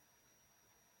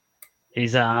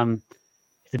 He's a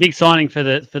big signing for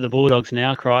the Bulldogs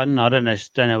now, Crichton. I don't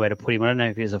know where to put him. I don't know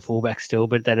if he's a fullback still,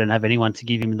 but they don't have anyone to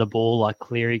give him the ball like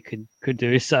Cleary could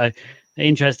do. So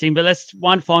interesting. But let's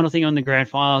one final thing on the grand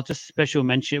final. Just a special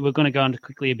mention. We're going to go into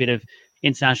quickly a bit of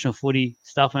international footy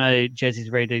stuff. I know Jez is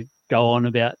ready to go on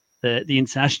about the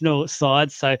international side,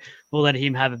 so we'll let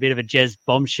him have a bit of a Jez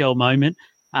bombshell moment.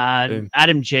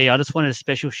 Adam G, I just wanted a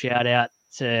special shout out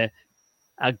to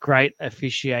a great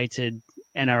officiated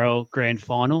NRL grand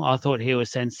final. I thought he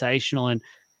was sensational, and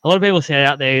a lot of people said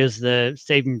out there is the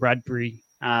Stephen Bradbury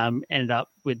ended up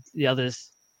with the others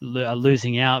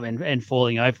losing out and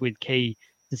falling over with key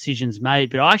decisions made.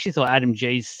 But I actually thought Adam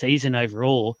G's season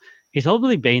overall, he's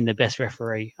probably been the best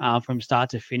referee from start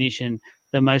to finish and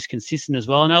the most consistent as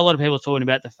well. I know a lot of people are talking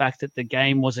about the fact that the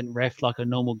game wasn't reffed like a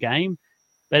normal game,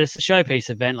 but it's a showpiece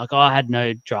event. Like, I had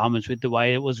no dramas with the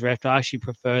way it was reffed. I actually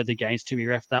prefer the games to be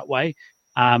reffed that way.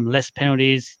 Less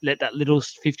penalties, let that little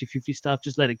 50-50 stuff,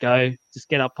 just let it go. Just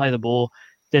get up, play the ball.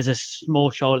 There's a small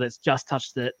shoulder that's just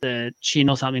touched the chin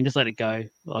or something, just let it go.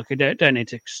 Like, I don't need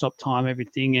to stop time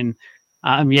everything. And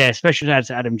special shout out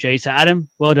to Adam G. So Adam,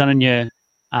 well done on your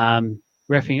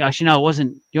reffing. Actually, no, it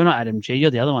wasn't. You're not Adam G.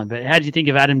 You're the other one. But how did you think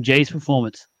of Adam G's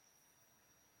performance?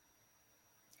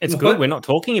 It's good. We're not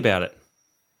talking about it.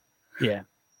 Yeah.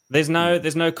 There's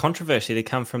no controversy to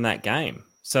come from that game.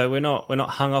 So we're not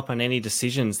hung up on any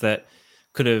decisions that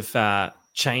could have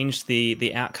changed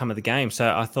the outcome of the game.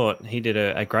 So I thought he did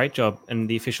a great job, and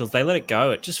the officials, they let it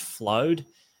go. It just flowed. It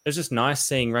was just nice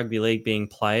seeing rugby league being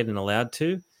played and allowed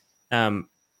to. I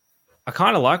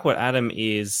kind of like what Adam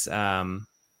is,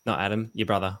 not Adam, your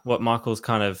brother, what Michael's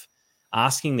kind of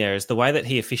asking there is the way that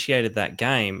he officiated that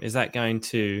game. Is that going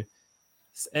to...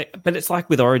 But it's like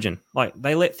with Origin. Like,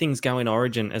 they let things go in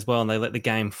Origin as well, and they let the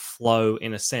game flow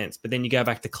in a sense. But then you go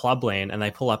back to Clubland and they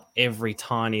pull up every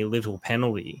tiny little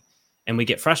penalty, and we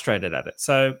get frustrated at it.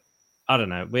 So I don't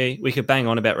know. We could bang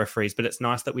on about referees, but it's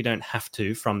nice that we don't have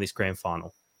to from this grand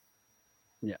final.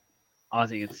 Yeah, I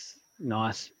think it's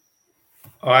nice.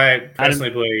 I personally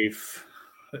believe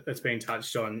it's been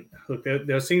touched on. Look, there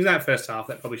was things in that first half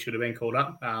that probably should have been called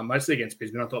up, mostly against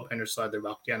Brisbane. I thought Penrith slowed the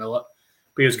ruck down a lot.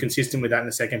 But he was consistent with that in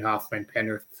the second half when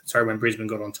Brisbane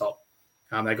got on top.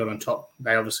 They got on top.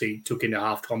 They obviously took into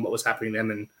half-time what was happening to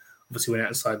them and obviously went out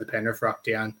and slowed the Penrith ruck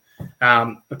down.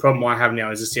 The problem I have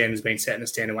now is the standard's been set and the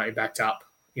standard won't be backed up,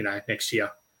 next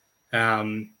year.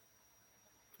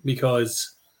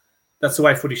 Because that's the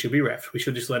way footy should be reffed. We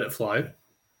should just let it flow.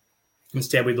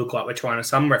 Instead, we look like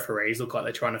some referees look like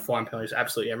they're trying to find penalties,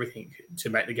 absolutely everything to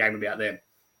make the game about them.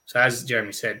 So as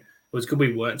Jeremy said, it was good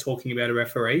we weren't talking about a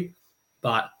referee,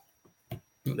 but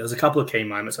There's a couple of key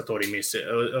moments I thought he missed.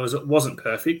 It wasn't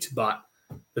perfect, but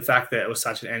the fact that it was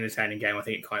such an entertaining game, I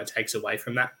think it kind of takes away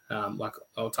from that. Like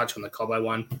I'll touch on the Cobbo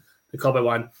one. The Cobbo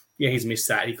one, yeah, he's missed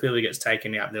that. He clearly gets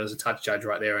taken out. There was a touch judge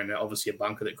right there and obviously a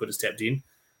bunker that could have stepped in.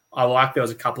 I like there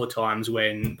was a couple of times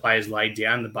when players laid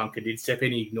down, the bunker did step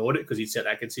in. He ignored it because he'd set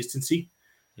that consistency.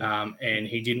 And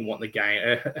he didn't want the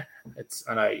game.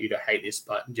 I know you'd hate this,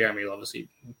 but Jeremy will obviously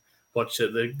watch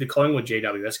it. The Collingwood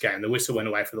GWS game. The whistle went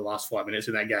away for the last 5 minutes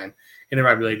in that game. In the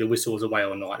rugby league, the whistle was away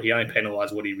all night. He only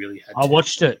penalised what he really had to. I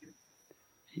watched it.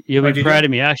 You'll be proud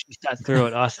of me. I actually sat through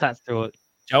it. I sat through it.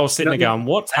 I was sitting there going,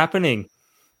 what's happening?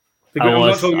 I'm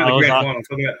not talking about the grand final. I'm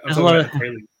talking about the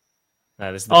prelim.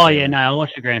 No, this is no, I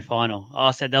watched the grand final.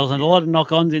 I said there was a lot of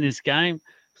knock-ons in this game.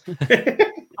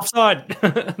 Offside.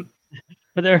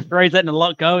 But the referees letting a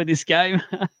lot go in this game.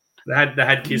 They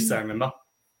had Kiss, though, remember?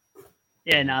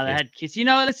 Yeah, no, they had Kiss. You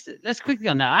know, let's quickly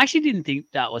on that. I actually didn't think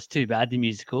that was too bad, the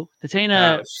musical. The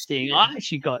Tina thing, I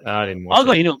actually got... I didn't watch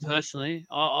got into it personally.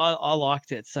 I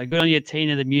liked it. So good on you,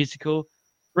 Tina, the musical.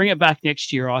 Bring it back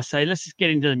next year, I say. Let's just get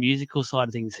into the musical side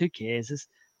of things. Who cares?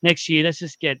 Next year, let's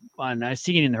just get, I don't know,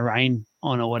 Singing in the Rain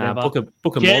on or whatever. Book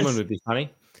of Mormon would be funny.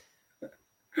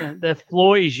 The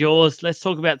floor is yours. Let's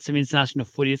talk about some international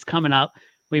footy. It's coming up.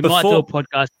 We might do a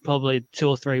podcast probably 2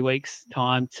 or 3 weeks'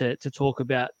 time to talk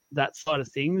about that side of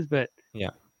things. But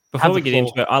yeah, before we get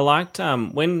into it, I liked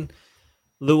when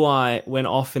Luai went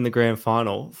off in the grand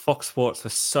final. Fox Sports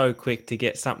was so quick to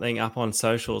get something up on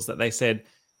socials that they said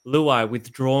Luai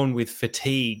withdrawn with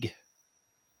fatigue,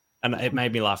 and it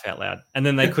made me laugh out loud. And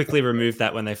then they quickly removed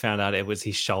that when they found out it was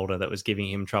his shoulder that was giving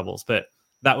him troubles. But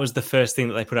that was the first thing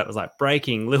that they put up, was like,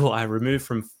 breaking, Luai removed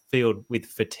from field with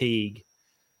fatigue.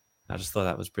 I just thought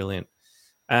that was brilliant.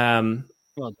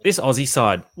 This Aussie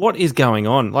side, what is going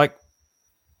on? Like,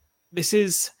 this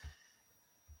is,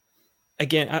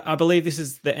 again, I believe this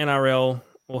is the NRL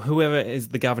or whoever is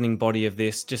the governing body of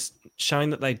this, just showing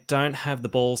that they don't have the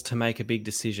balls to make a big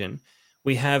decision.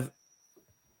 We have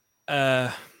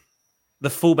the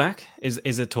fullback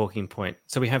is a talking point.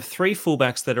 So we have 3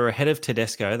 fullbacks that are ahead of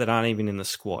Tedesco that aren't even in the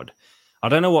squad. I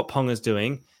don't know what Ponga's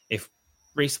doing. If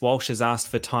Reece Walsh has asked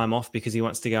for time off because he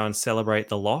wants to go and celebrate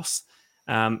the loss.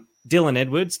 Dylan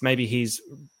Edwards, maybe he's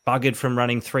buggered from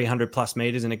running 300 plus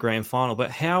meters in a grand final,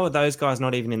 but how are those guys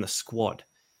not even in the squad?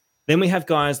 Then we have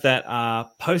guys that are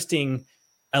posting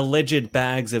alleged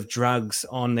bags of drugs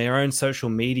on their own social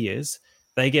medias.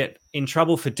 They get in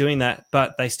trouble for doing that,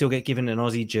 but they still get given an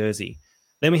Aussie jersey.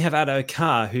 Then we have Addo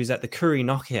Carr, who's at the Curry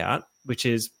Knockout, which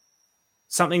is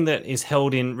something that is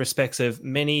held in respects of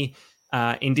many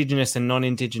Indigenous and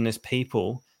non-Indigenous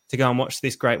people to go and watch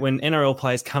this great. When NRL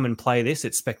players come and play this,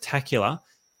 it's spectacular,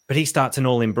 but he starts an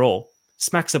all-in brawl.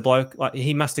 Smacks a bloke, like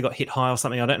he must have got hit high or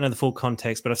something. I don't know the full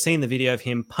context, but I've seen the video of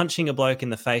him punching a bloke in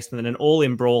the face and then an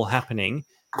all-in brawl happening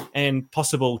and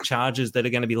possible charges that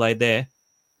are going to be laid there.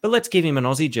 But let's give him an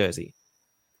Aussie jersey.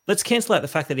 Let's cancel out the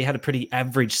fact that he had a pretty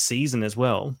average season as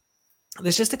well.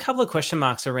 There's just a couple of question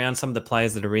marks around some of the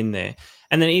players that are in there.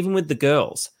 And then even with the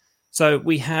girls. So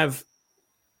we have,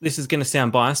 this is going to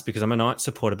sound biased because I'm a Knights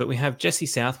supporter, but we have Jessie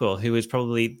Southwell, who is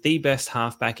probably the best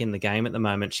halfback in the game at the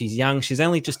moment. She's young. She's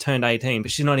only just turned 18, but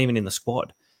she's not even in the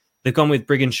squad. They've gone with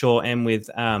Brigginshaw and with,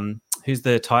 who's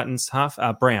the Titans half?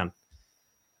 Brown.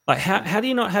 Like, how do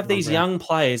you not have these young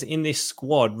players in this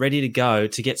squad ready to go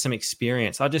to get some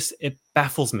experience? It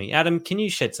baffles me. Adam, can you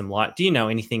shed some light? Do you know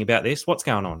anything about this? What's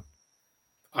going on?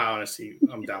 I'm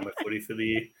done with footy for the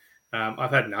year.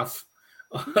 I've had enough.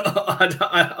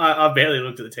 I barely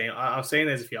looked at the team. I've seen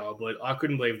there's a few other boys. I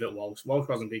couldn't believe that Walsh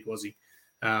wasn't big, was he?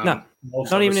 No,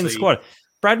 not even in the squad.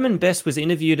 Bradman Best was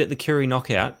interviewed at the Curry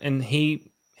Knockout, and he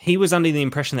was under the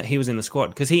impression that he was in the squad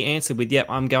because he answered with, yep,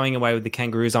 I'm going away with the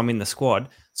Kangaroos. I'm in the squad.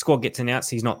 Squad gets announced.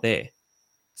 He's not there.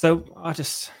 So I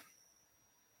just...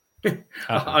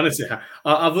 Honestly,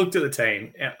 I've looked at the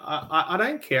team. I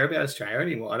don't care about Australia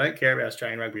anymore. I don't care about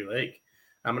Australian Rugby League.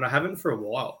 And I haven't for a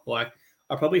while. Like,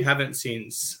 I probably haven't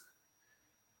since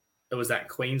it was that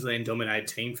Queensland-dominated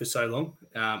team for so long.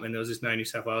 And there was just no New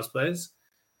South Wales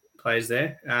players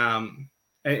there.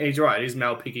 And he's right. He's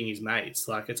Mel picking his mates.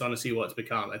 Like, it's honestly what it's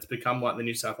become. It's become like the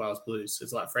New South Wales Blues.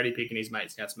 It's like Freddie picking his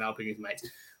mates. Now it's Mel picking his mates.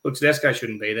 Look, Tedesco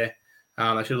shouldn't be there.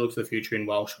 They should look to the future in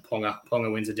Walsh.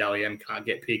 Ponga wins a Dally M, can't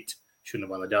get picked. Shouldn't have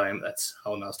won the Dally M. That's a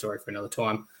whole nother story for another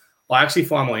time. I actually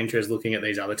find more interest looking at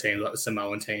these other teams, like the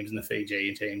Samoan teams and the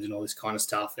Fiji teams and all this kind of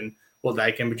stuff and what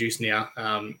they can produce now.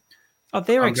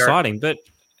 They're exciting, but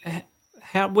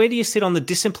where do you sit on the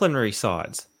disciplinary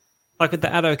sides? Like with the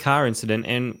Addo Carr incident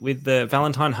and with the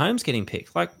Valentine Holmes getting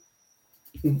picked. Like,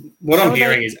 what I'm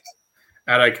hearing is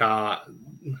Addo Carr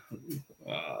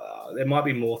there might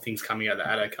be more things coming out of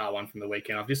the Addo one from the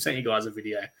weekend. I've just sent you guys a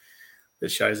video that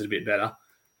shows it a bit better.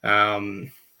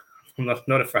 I'm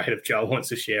not afraid if Joel wants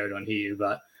to share it on here,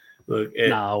 but look,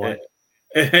 it's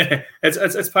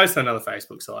posted on another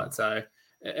Facebook site, so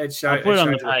it shows. I'll put it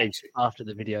on the page after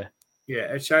the video.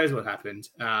 Yeah, it shows what happened,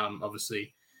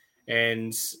 obviously,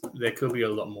 and there could be a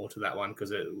lot more to that one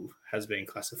because it has been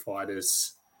classified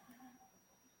as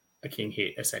a king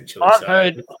hit, essentially. I've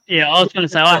heard. Yeah, I was going to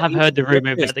say I have heard the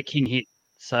rumor about the king hit.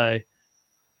 So,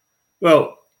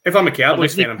 well, if I'm a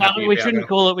Cowboys fan, I'm happy. We shouldn't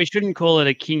call it. We shouldn't call it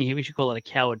a king hit. We should call it a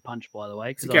coward punch. By the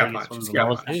way, because I think it's one of the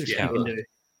lowest things you can do.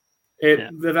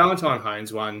 The Valentine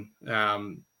Holmes one.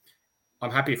 I'm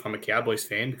happy if I'm a Cowboys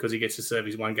fan because he gets to serve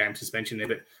his 1-game suspension there.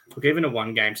 But look, even a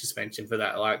 1-game suspension for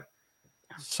that, like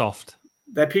soft.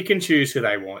 They pick and choose who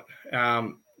they want.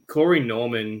 Corey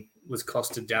Norman was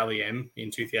costed Dally M in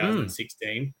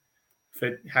 2016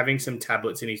 for having some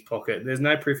tablets in his pocket. There's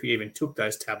no proof he even took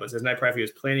those tablets. There's no proof he was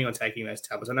planning on taking those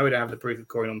tablets. I know we don't have the proof of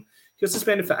Corey Norman. He was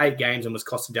suspended for 8 games and was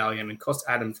costed Dally M and cost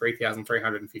Adam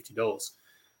 $3,350.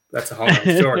 That's a whole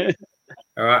other story.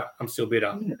 All right, I'm still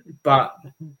bitter. But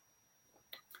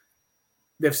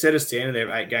they've set a standard there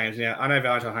of 8 games. Now, I know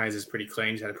Valentine Haynes is pretty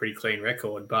clean. He's had a pretty clean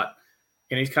record,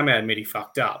 and he's come out and admit he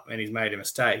fucked up and he's made a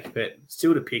mistake. But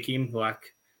still to pick him, why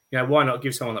not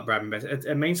give someone like Bradman Best?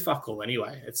 It means fuck all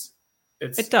anyway. It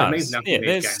does. It means nothing in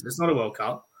these games. It's not a World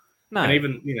Cup. No. And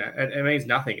even, it means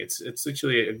nothing. It's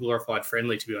literally a glorified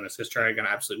friendly, to be honest. Australia are going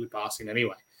to absolutely pass him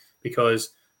anyway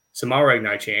because Samoa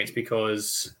no chance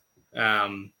because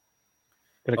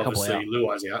obviously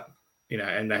Luai's out.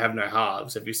 And they have no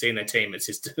halves. If you've seen their team, it's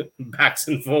just backs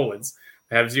and forwards.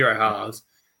 They have 0 halves.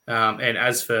 And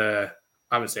as for,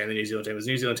 I haven't seen the New Zealand team. Has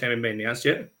the New Zealand team been announced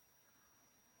yet?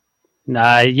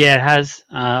 No, yeah, it has.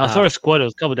 I saw a squad. It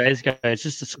was a couple of days ago. It's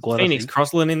just a squad. Phoenix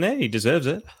Crossland in there. He deserves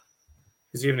it.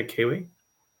 Is he even a Kiwi?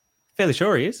 Fairly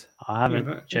sure he is. I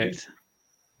haven't checked.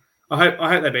 I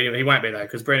hope they beat him. He won't be there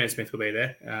because Brendan Smith will be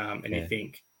there. You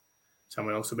think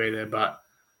someone else will be there, but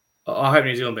I hope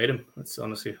New Zealand beat him. That's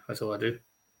all I do.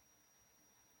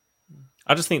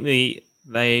 I just think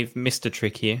they've missed a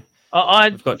trick here.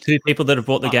 We've got 2 people that have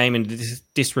brought the game into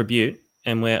disrepute,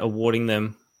 and we're awarding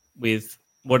them with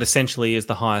what essentially is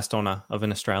the highest honour of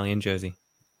an Australian jersey.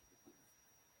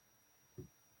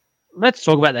 Let's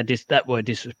talk about that word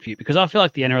disrepute because I feel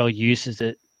like the NRL uses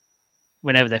it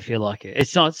whenever they feel like it.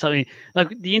 It's not something like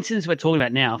the incidents we're talking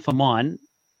about now. For mine,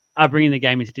 are bringing the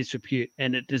game into disrepute,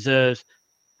 and it deserves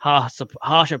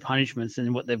harsher punishments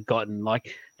than what they've gotten.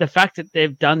 Like the fact that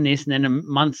they've done this and then a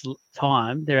month's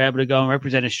time they're able to go and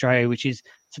represent Australia, which is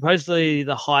supposedly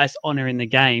the highest honour in the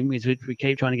game, is which we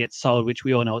keep trying to get sold, which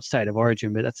we all know it's state of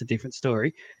origin, but that's a different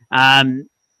story.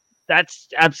 That's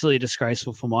absolutely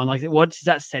disgraceful for mine. Like what's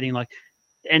that setting like?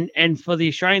 And for the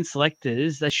Australian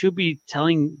selectors, they should be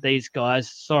telling these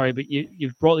guys, sorry, but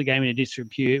you've brought the game into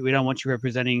disrepute. We don't want you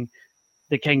representing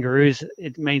the Kangaroos.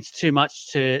 It means too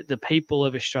much to the people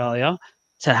of Australia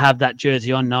to have that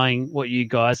jersey on, knowing what you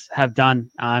guys have done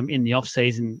in the off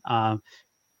season. I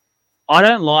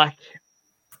don't like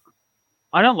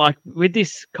with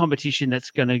this competition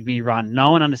that's going to be run. No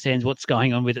one understands what's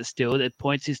going on with it still. The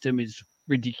point system is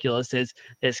ridiculous. There's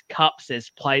cups, there's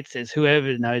plates, there's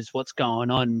whoever knows what's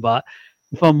going on. But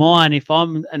for mine, if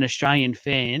I'm an Australian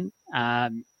fan,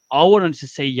 I wanted to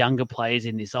see younger players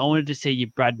in this. I wanted to see your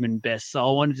Bradman Best. So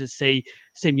I wanted to see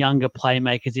some younger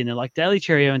playmakers in it. Like Daly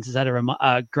Cherry Evans has had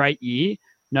a great year,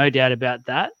 no doubt about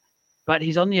that. But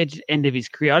he's on the end of his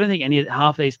career. I don't think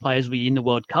half of these players will be in the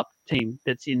World Cup team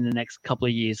that's in the next couple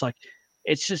of years. Like,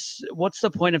 it's just, what's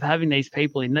the point of having these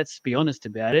people in? Let's be honest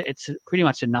about it. It's pretty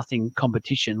much a nothing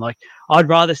competition. Like, I'd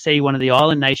rather see one of the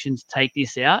island nations take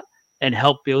this out and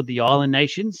help build the island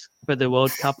nations for the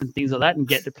World Cup and things like that and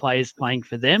get the players playing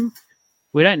for them.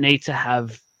 We don't need to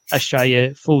have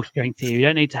Australia full strength here. We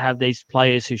don't need to have these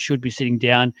players who should be sitting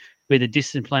down with a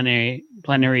disciplinary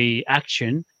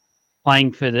action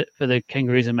playing for the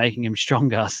Kangaroos and making them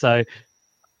stronger. So,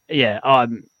 yeah,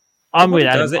 I'm with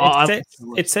Adam.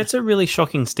 It sets a really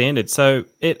shocking standard. So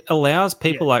it allows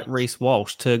people like Reece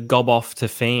Walsh to gob off to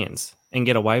fans and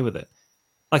get away with it.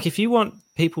 Like if you want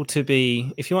the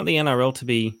NRL to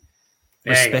be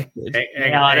respected.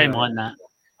 I don't mind that.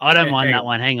 I don't mind that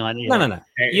one. Hang on. Yeah. No.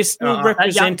 You're still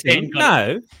representing.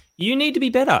 No, you need to be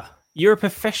better. You're a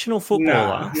professional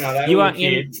footballer. No, you are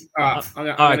in.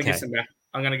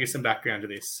 I'm going to give some background to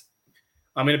this.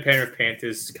 I'm in a Penrith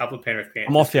Panthers, a couple of Penrith Panthers.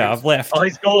 I'm off here. I've left. Oh,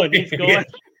 he's gone.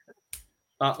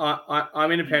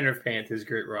 I'm in a Penrith Panthers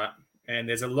group, right? And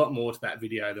there's a lot more to that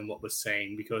video than what was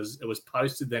seen because it was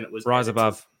posted, then it was rise edited.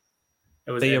 Above.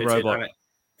 It was be edited, a robot.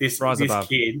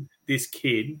 This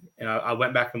kid, and I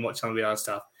went back and watched some of the other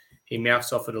stuff. He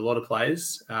mouths off at a lot of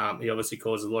players. He obviously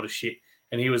caused a lot of shit,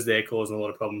 and he was there causing a lot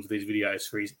of problems with his videos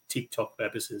for his TikTok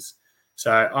purposes.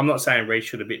 So I'm not saying Reece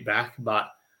should have bit back, but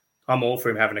I'm all for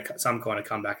him having some kind of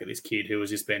comeback at this kid who has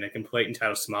just been a complete and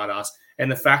total smartass.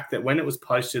 And the fact that when it was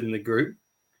posted in the group,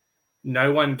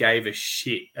 no one gave a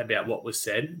shit about what was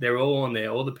said. They're all on there.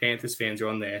 All the Panthers fans are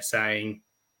on there saying,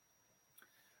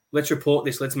 let's report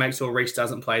this. Let's make sure Reece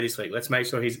doesn't play this week. Let's make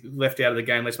sure he's left out of the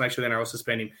game. Let's make sure the NRL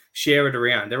suspend him. Share it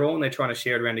around. They're all in there trying to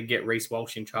share it around to get Reece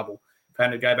Walsh in trouble.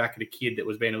 Having to go back at a kid that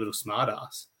was being a little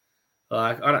smartass.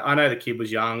 Like, I know the kid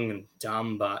was young and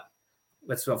dumb, but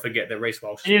let's not forget that Reece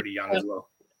Walsh is pretty young as well.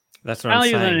 That's what I'm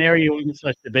saying. Only in an area you weren't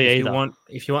supposed to be either.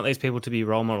 If you want these people to be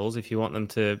role models, if you want them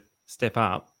to step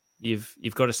up, you've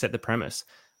got to set the premise.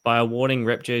 By awarding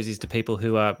rep jerseys to people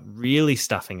who are really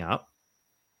stuffing up,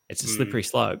 it's a slippery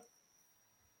slope.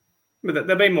 But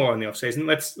there'll be more in the off-season.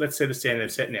 Let's see the standard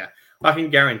they've set now. I can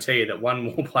guarantee you that one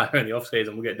more player in the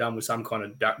off-season will get done with some kind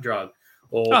of drug.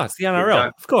 Or it's the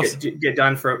NRL, of course. Get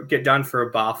done for a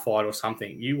bar fight or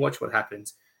something. You watch what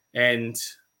happens. And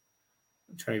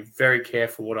I'm trying to be very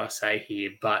careful what I say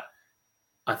here, but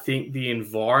I think the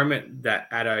environment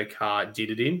that Addo Carr did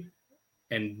it in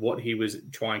and what he was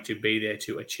trying to be there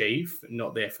to achieve,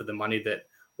 not there for the money that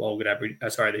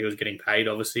that he was getting paid,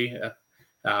 obviously,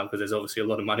 because there's obviously a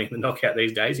lot of money in the knockout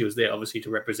these days. He was there, obviously, to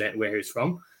represent where he's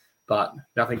from, but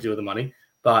nothing to do with the money.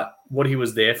 But what he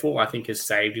was there for, I think, has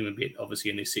saved him a bit, obviously,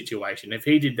 in this situation. If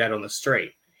he did that on the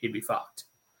street, he'd be fucked.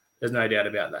 There's no doubt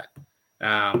about that.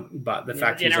 But the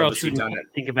fact he's obviously done it.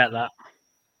 Think about that.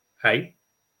 Hey?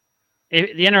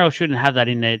 The NRL shouldn't have that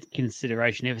in their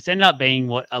consideration. If it's ended up being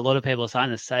what a lot of people are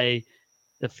starting to say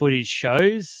the footage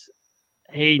shows,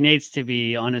 he needs to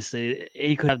be, honestly,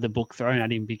 he could have the book thrown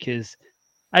at him because,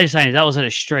 I'm just saying, if that was at a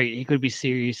street, he could be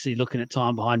seriously looking at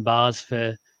time behind bars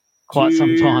for quite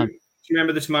some time. Do you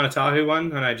remember the Tamanatahu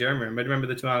one? I know Jeremy remember. Do you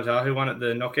remember the Tamanatahu one at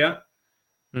the knockout?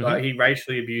 Mm-hmm. Like, he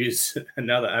racially abused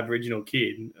another Aboriginal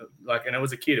kid. And it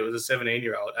was a kid. It was a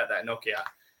 17-year-old at that knockout.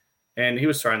 And he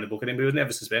was throwing the book at him, but he was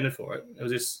never suspended for it. It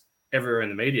was just everywhere in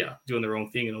the media doing the wrong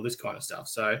thing and all this kind of stuff.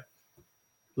 So,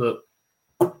 look,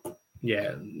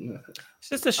 yeah. It's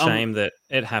just a shame that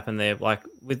it happened there. Like,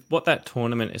 with what that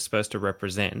tournament is supposed to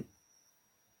represent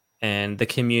and the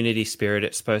community spirit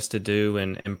it's supposed to do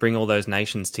and bring all those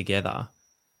nations together,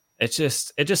 it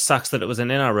just sucks that it was an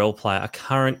NRL player, a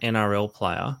current NRL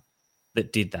player,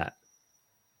 that did that.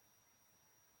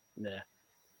 Yeah.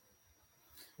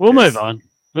 We'll move on.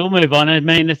 I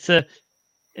mean, it's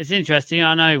interesting.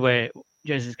 I know where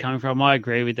Jez is coming from. I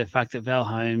agree with the fact that Val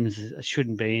Holmes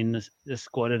shouldn't be in the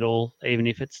squad at all, even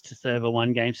if it's to serve a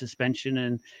one-game suspension.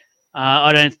 And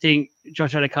I don't think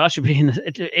Josh Addo-Carr should be in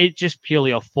it's just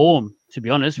purely off form, to be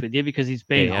honest with you, because he's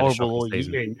been horrible all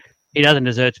year. And he doesn't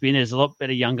deserve to be in. There's a lot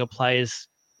better younger players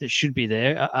that should be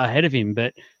there ahead of him.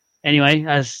 But anyway,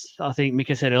 as I think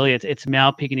Mika said earlier, it's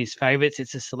Mal picking his favourites.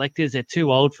 It's the selectors. They're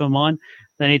too old for mine.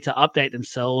 They need to update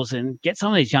themselves and get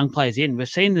some of these young players in. We've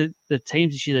seen the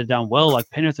teams this year that have done well, like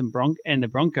Penrith and the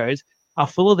Broncos, are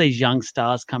full of these young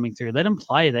stars coming through. Let them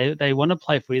play. They want to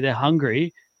play footy. They're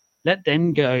hungry. Let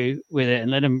them go with it and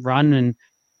let them run. And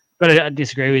but I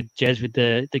disagree with Jez with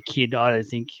the kid. I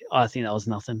think that was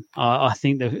nothing. I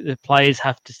think the players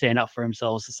have to stand up for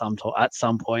themselves at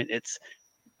some point. It's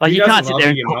like you can't sit there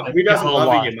and who doesn't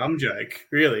love your mum joke,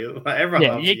 really? Like, everyone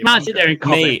loves you can't sit there and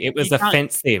cop me. It was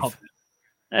offensive.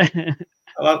 I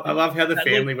love how the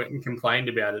family went and complained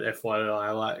about it.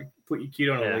 FYI, like, put your kid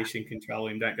on a leash and control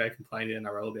him. Don't go complain to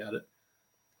NRL about it.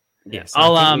 Yes,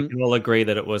 I think we can all agree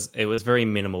that it was very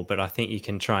minimal, but I think you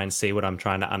can try and see what I'm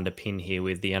trying to underpin here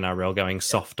with the NRL going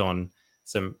soft on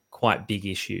some quite big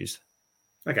issues.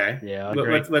 Okay, yeah,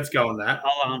 let's go on that.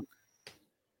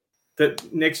 The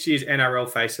next year's NRL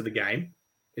face of the game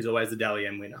is always the Dally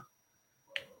M winner.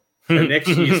 So next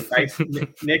year's face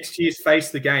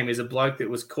of the game is a bloke that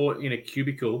was caught in a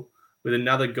cubicle with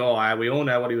another guy. We all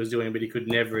know what he was doing, but he could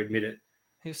never admit it.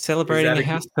 He was celebrating a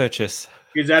house purchase.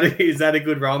 Is that a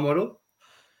good role model?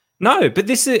 No, but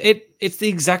this is it. It's the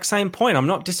exact same point. I'm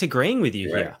not disagreeing with you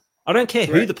here. I don't care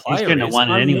who the player is.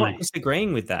 I'm not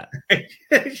disagreeing with that.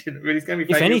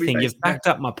 If anything, you've backed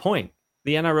up my point.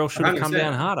 The NRL should have come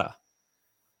down harder.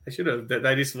 They should have.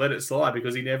 They just let it slide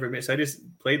because he never admits. They just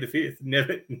plead the fifth.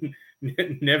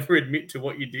 Never admit to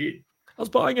what you did. I was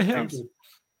buying a house.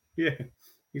 Yeah,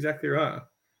 exactly right.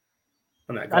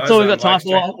 That's all we've got time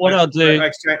for. What I'll do.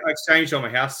 I exchanged on my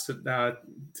house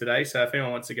today, so if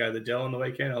anyone wants to go to the Dell on the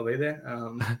weekend, I'll be there.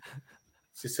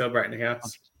 Just celebrating the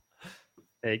house.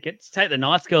 Yeah, take the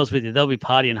Knights girls with you. They'll be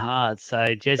partying hard. So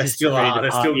Jez They is still ready are. to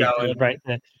They're party still and going.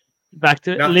 celebrate. Back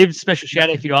to No. Liv. Special shout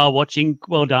out if you are watching.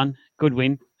 Well done. Good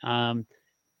win.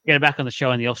 Get her back on the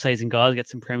show in the off season, guys. Get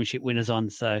some premiership winners on.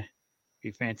 So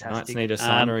be fantastic. Knights need to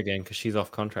sign her again because she's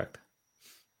off contract.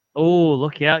 Oh,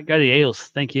 look out. Go to the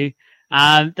Eels. Thank you.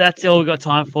 That's all we've got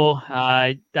time for.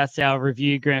 That's our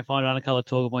review grand final on a couple of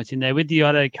talking points in there. With the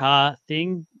auto car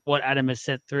thing, what Adam has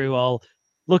set through, I'll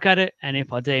look at it, and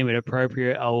if I deem it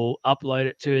appropriate, I will upload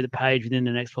it to the page within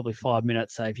the next probably 5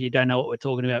 minutes. So if you don't know what we're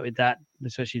talking about with that,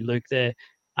 especially Luke there,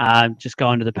 just go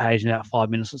onto the page in about 5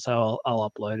 minutes or so.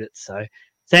 I'll upload it. So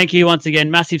thank you once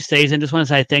again. Massive season. Just want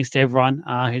to say thanks to everyone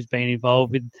who's been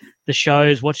involved with the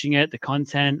shows, watching it, the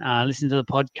content, listening to the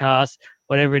podcast,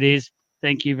 whatever it is.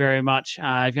 Thank you very much.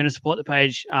 If you want to support the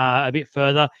page a bit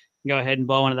further, go ahead and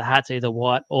buy one of the hats, either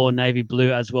white or navy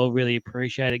blue as well. Really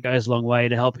appreciate it. It goes a long way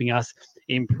to helping us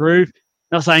improve.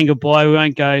 Not saying goodbye. We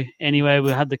won't go anywhere.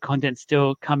 We'll have the content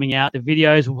still coming out. The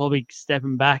videos will probably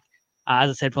stepping back. As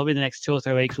I said, probably the next 2 or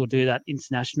 3 weeks, we'll do that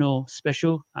international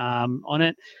special on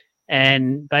it.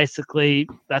 And basically,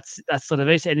 that's sort of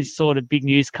it. Any sort of big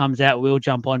news comes out, we'll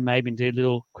jump on maybe and do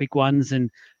little quick ones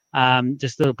and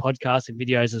just little podcasts and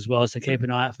videos as well. So keep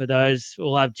an eye out for those.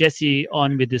 We'll have Jesse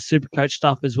on with the Supercoach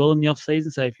stuff as well in the off season.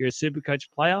 So if you're a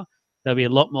Supercoach player, there'll be a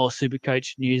lot more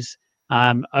Supercoach news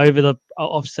over the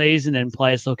off season, and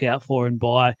players look out for and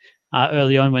buy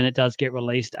early on when it does get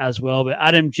released as well. But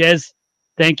Adam, Jez,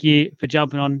 thank you for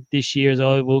jumping on this year as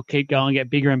well. We'll keep going, get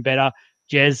bigger and better.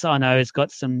 Jez, I know, has got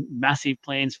some massive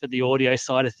plans for the audio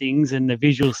side of things and the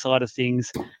visual side of things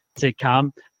to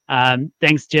come.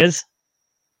 Thanks, Jez.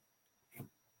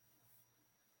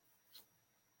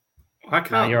 I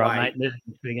can't you're wait. Right,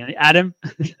 mate. Adam?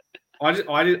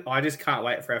 I just can't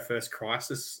wait for our first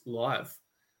crisis live.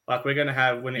 Like, we're going to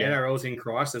have, when the NRL's in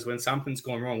crisis, when something's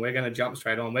gone wrong, we're going to jump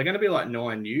straight on. We're going to be like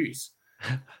 9 News.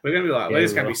 We're going to be like, we're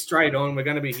just going to be straight on. We're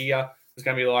going to be here. It's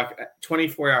going to be like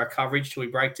 24-hour coverage till we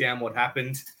break down what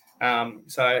happened.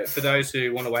 So for those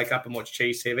who want to wake up and watch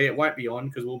Cheese TV, it won't be on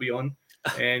because we'll be on.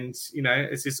 And,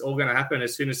 it's just all going to happen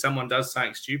as soon as someone does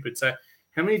something stupid. So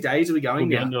how many days are we going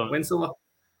now?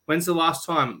 When's the last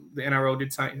time the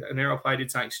NRL player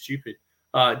did something stupid?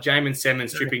 Jamin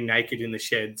Simmons stripping naked in the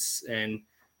sheds and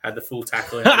had the full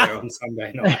tackle out there on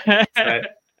Sunday night. So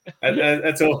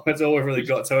that's all we've really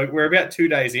got. So we're about 2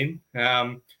 days in.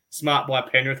 Smart by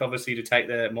Penrith, obviously, to take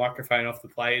the microphone off the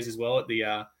players as well at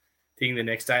the thing the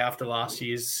next day after last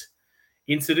year's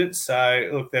incident. So,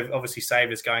 look, they've obviously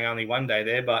saved us going only 1 day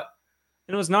there. But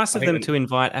it was nice of them to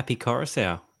invite Appy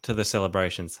Coruscant to the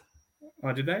celebrations.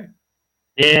 Oh, did they?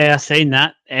 Yeah, I've seen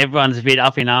that. Everyone's a bit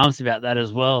up in arms about that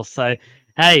as well. So,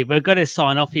 hey, we've got to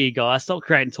sign off here, guys. Stop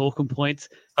creating talking points.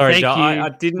 Sorry, Joe, I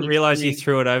didn't realize you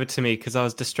threw it over to me because I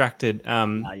was distracted.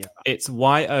 It's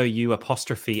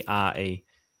YOU''RE.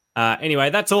 Anyway,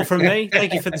 that's all from me.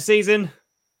 Thank you for the season.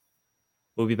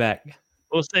 We'll be back.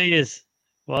 We'll see you.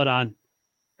 Well done.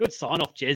 Good sign off, Jez.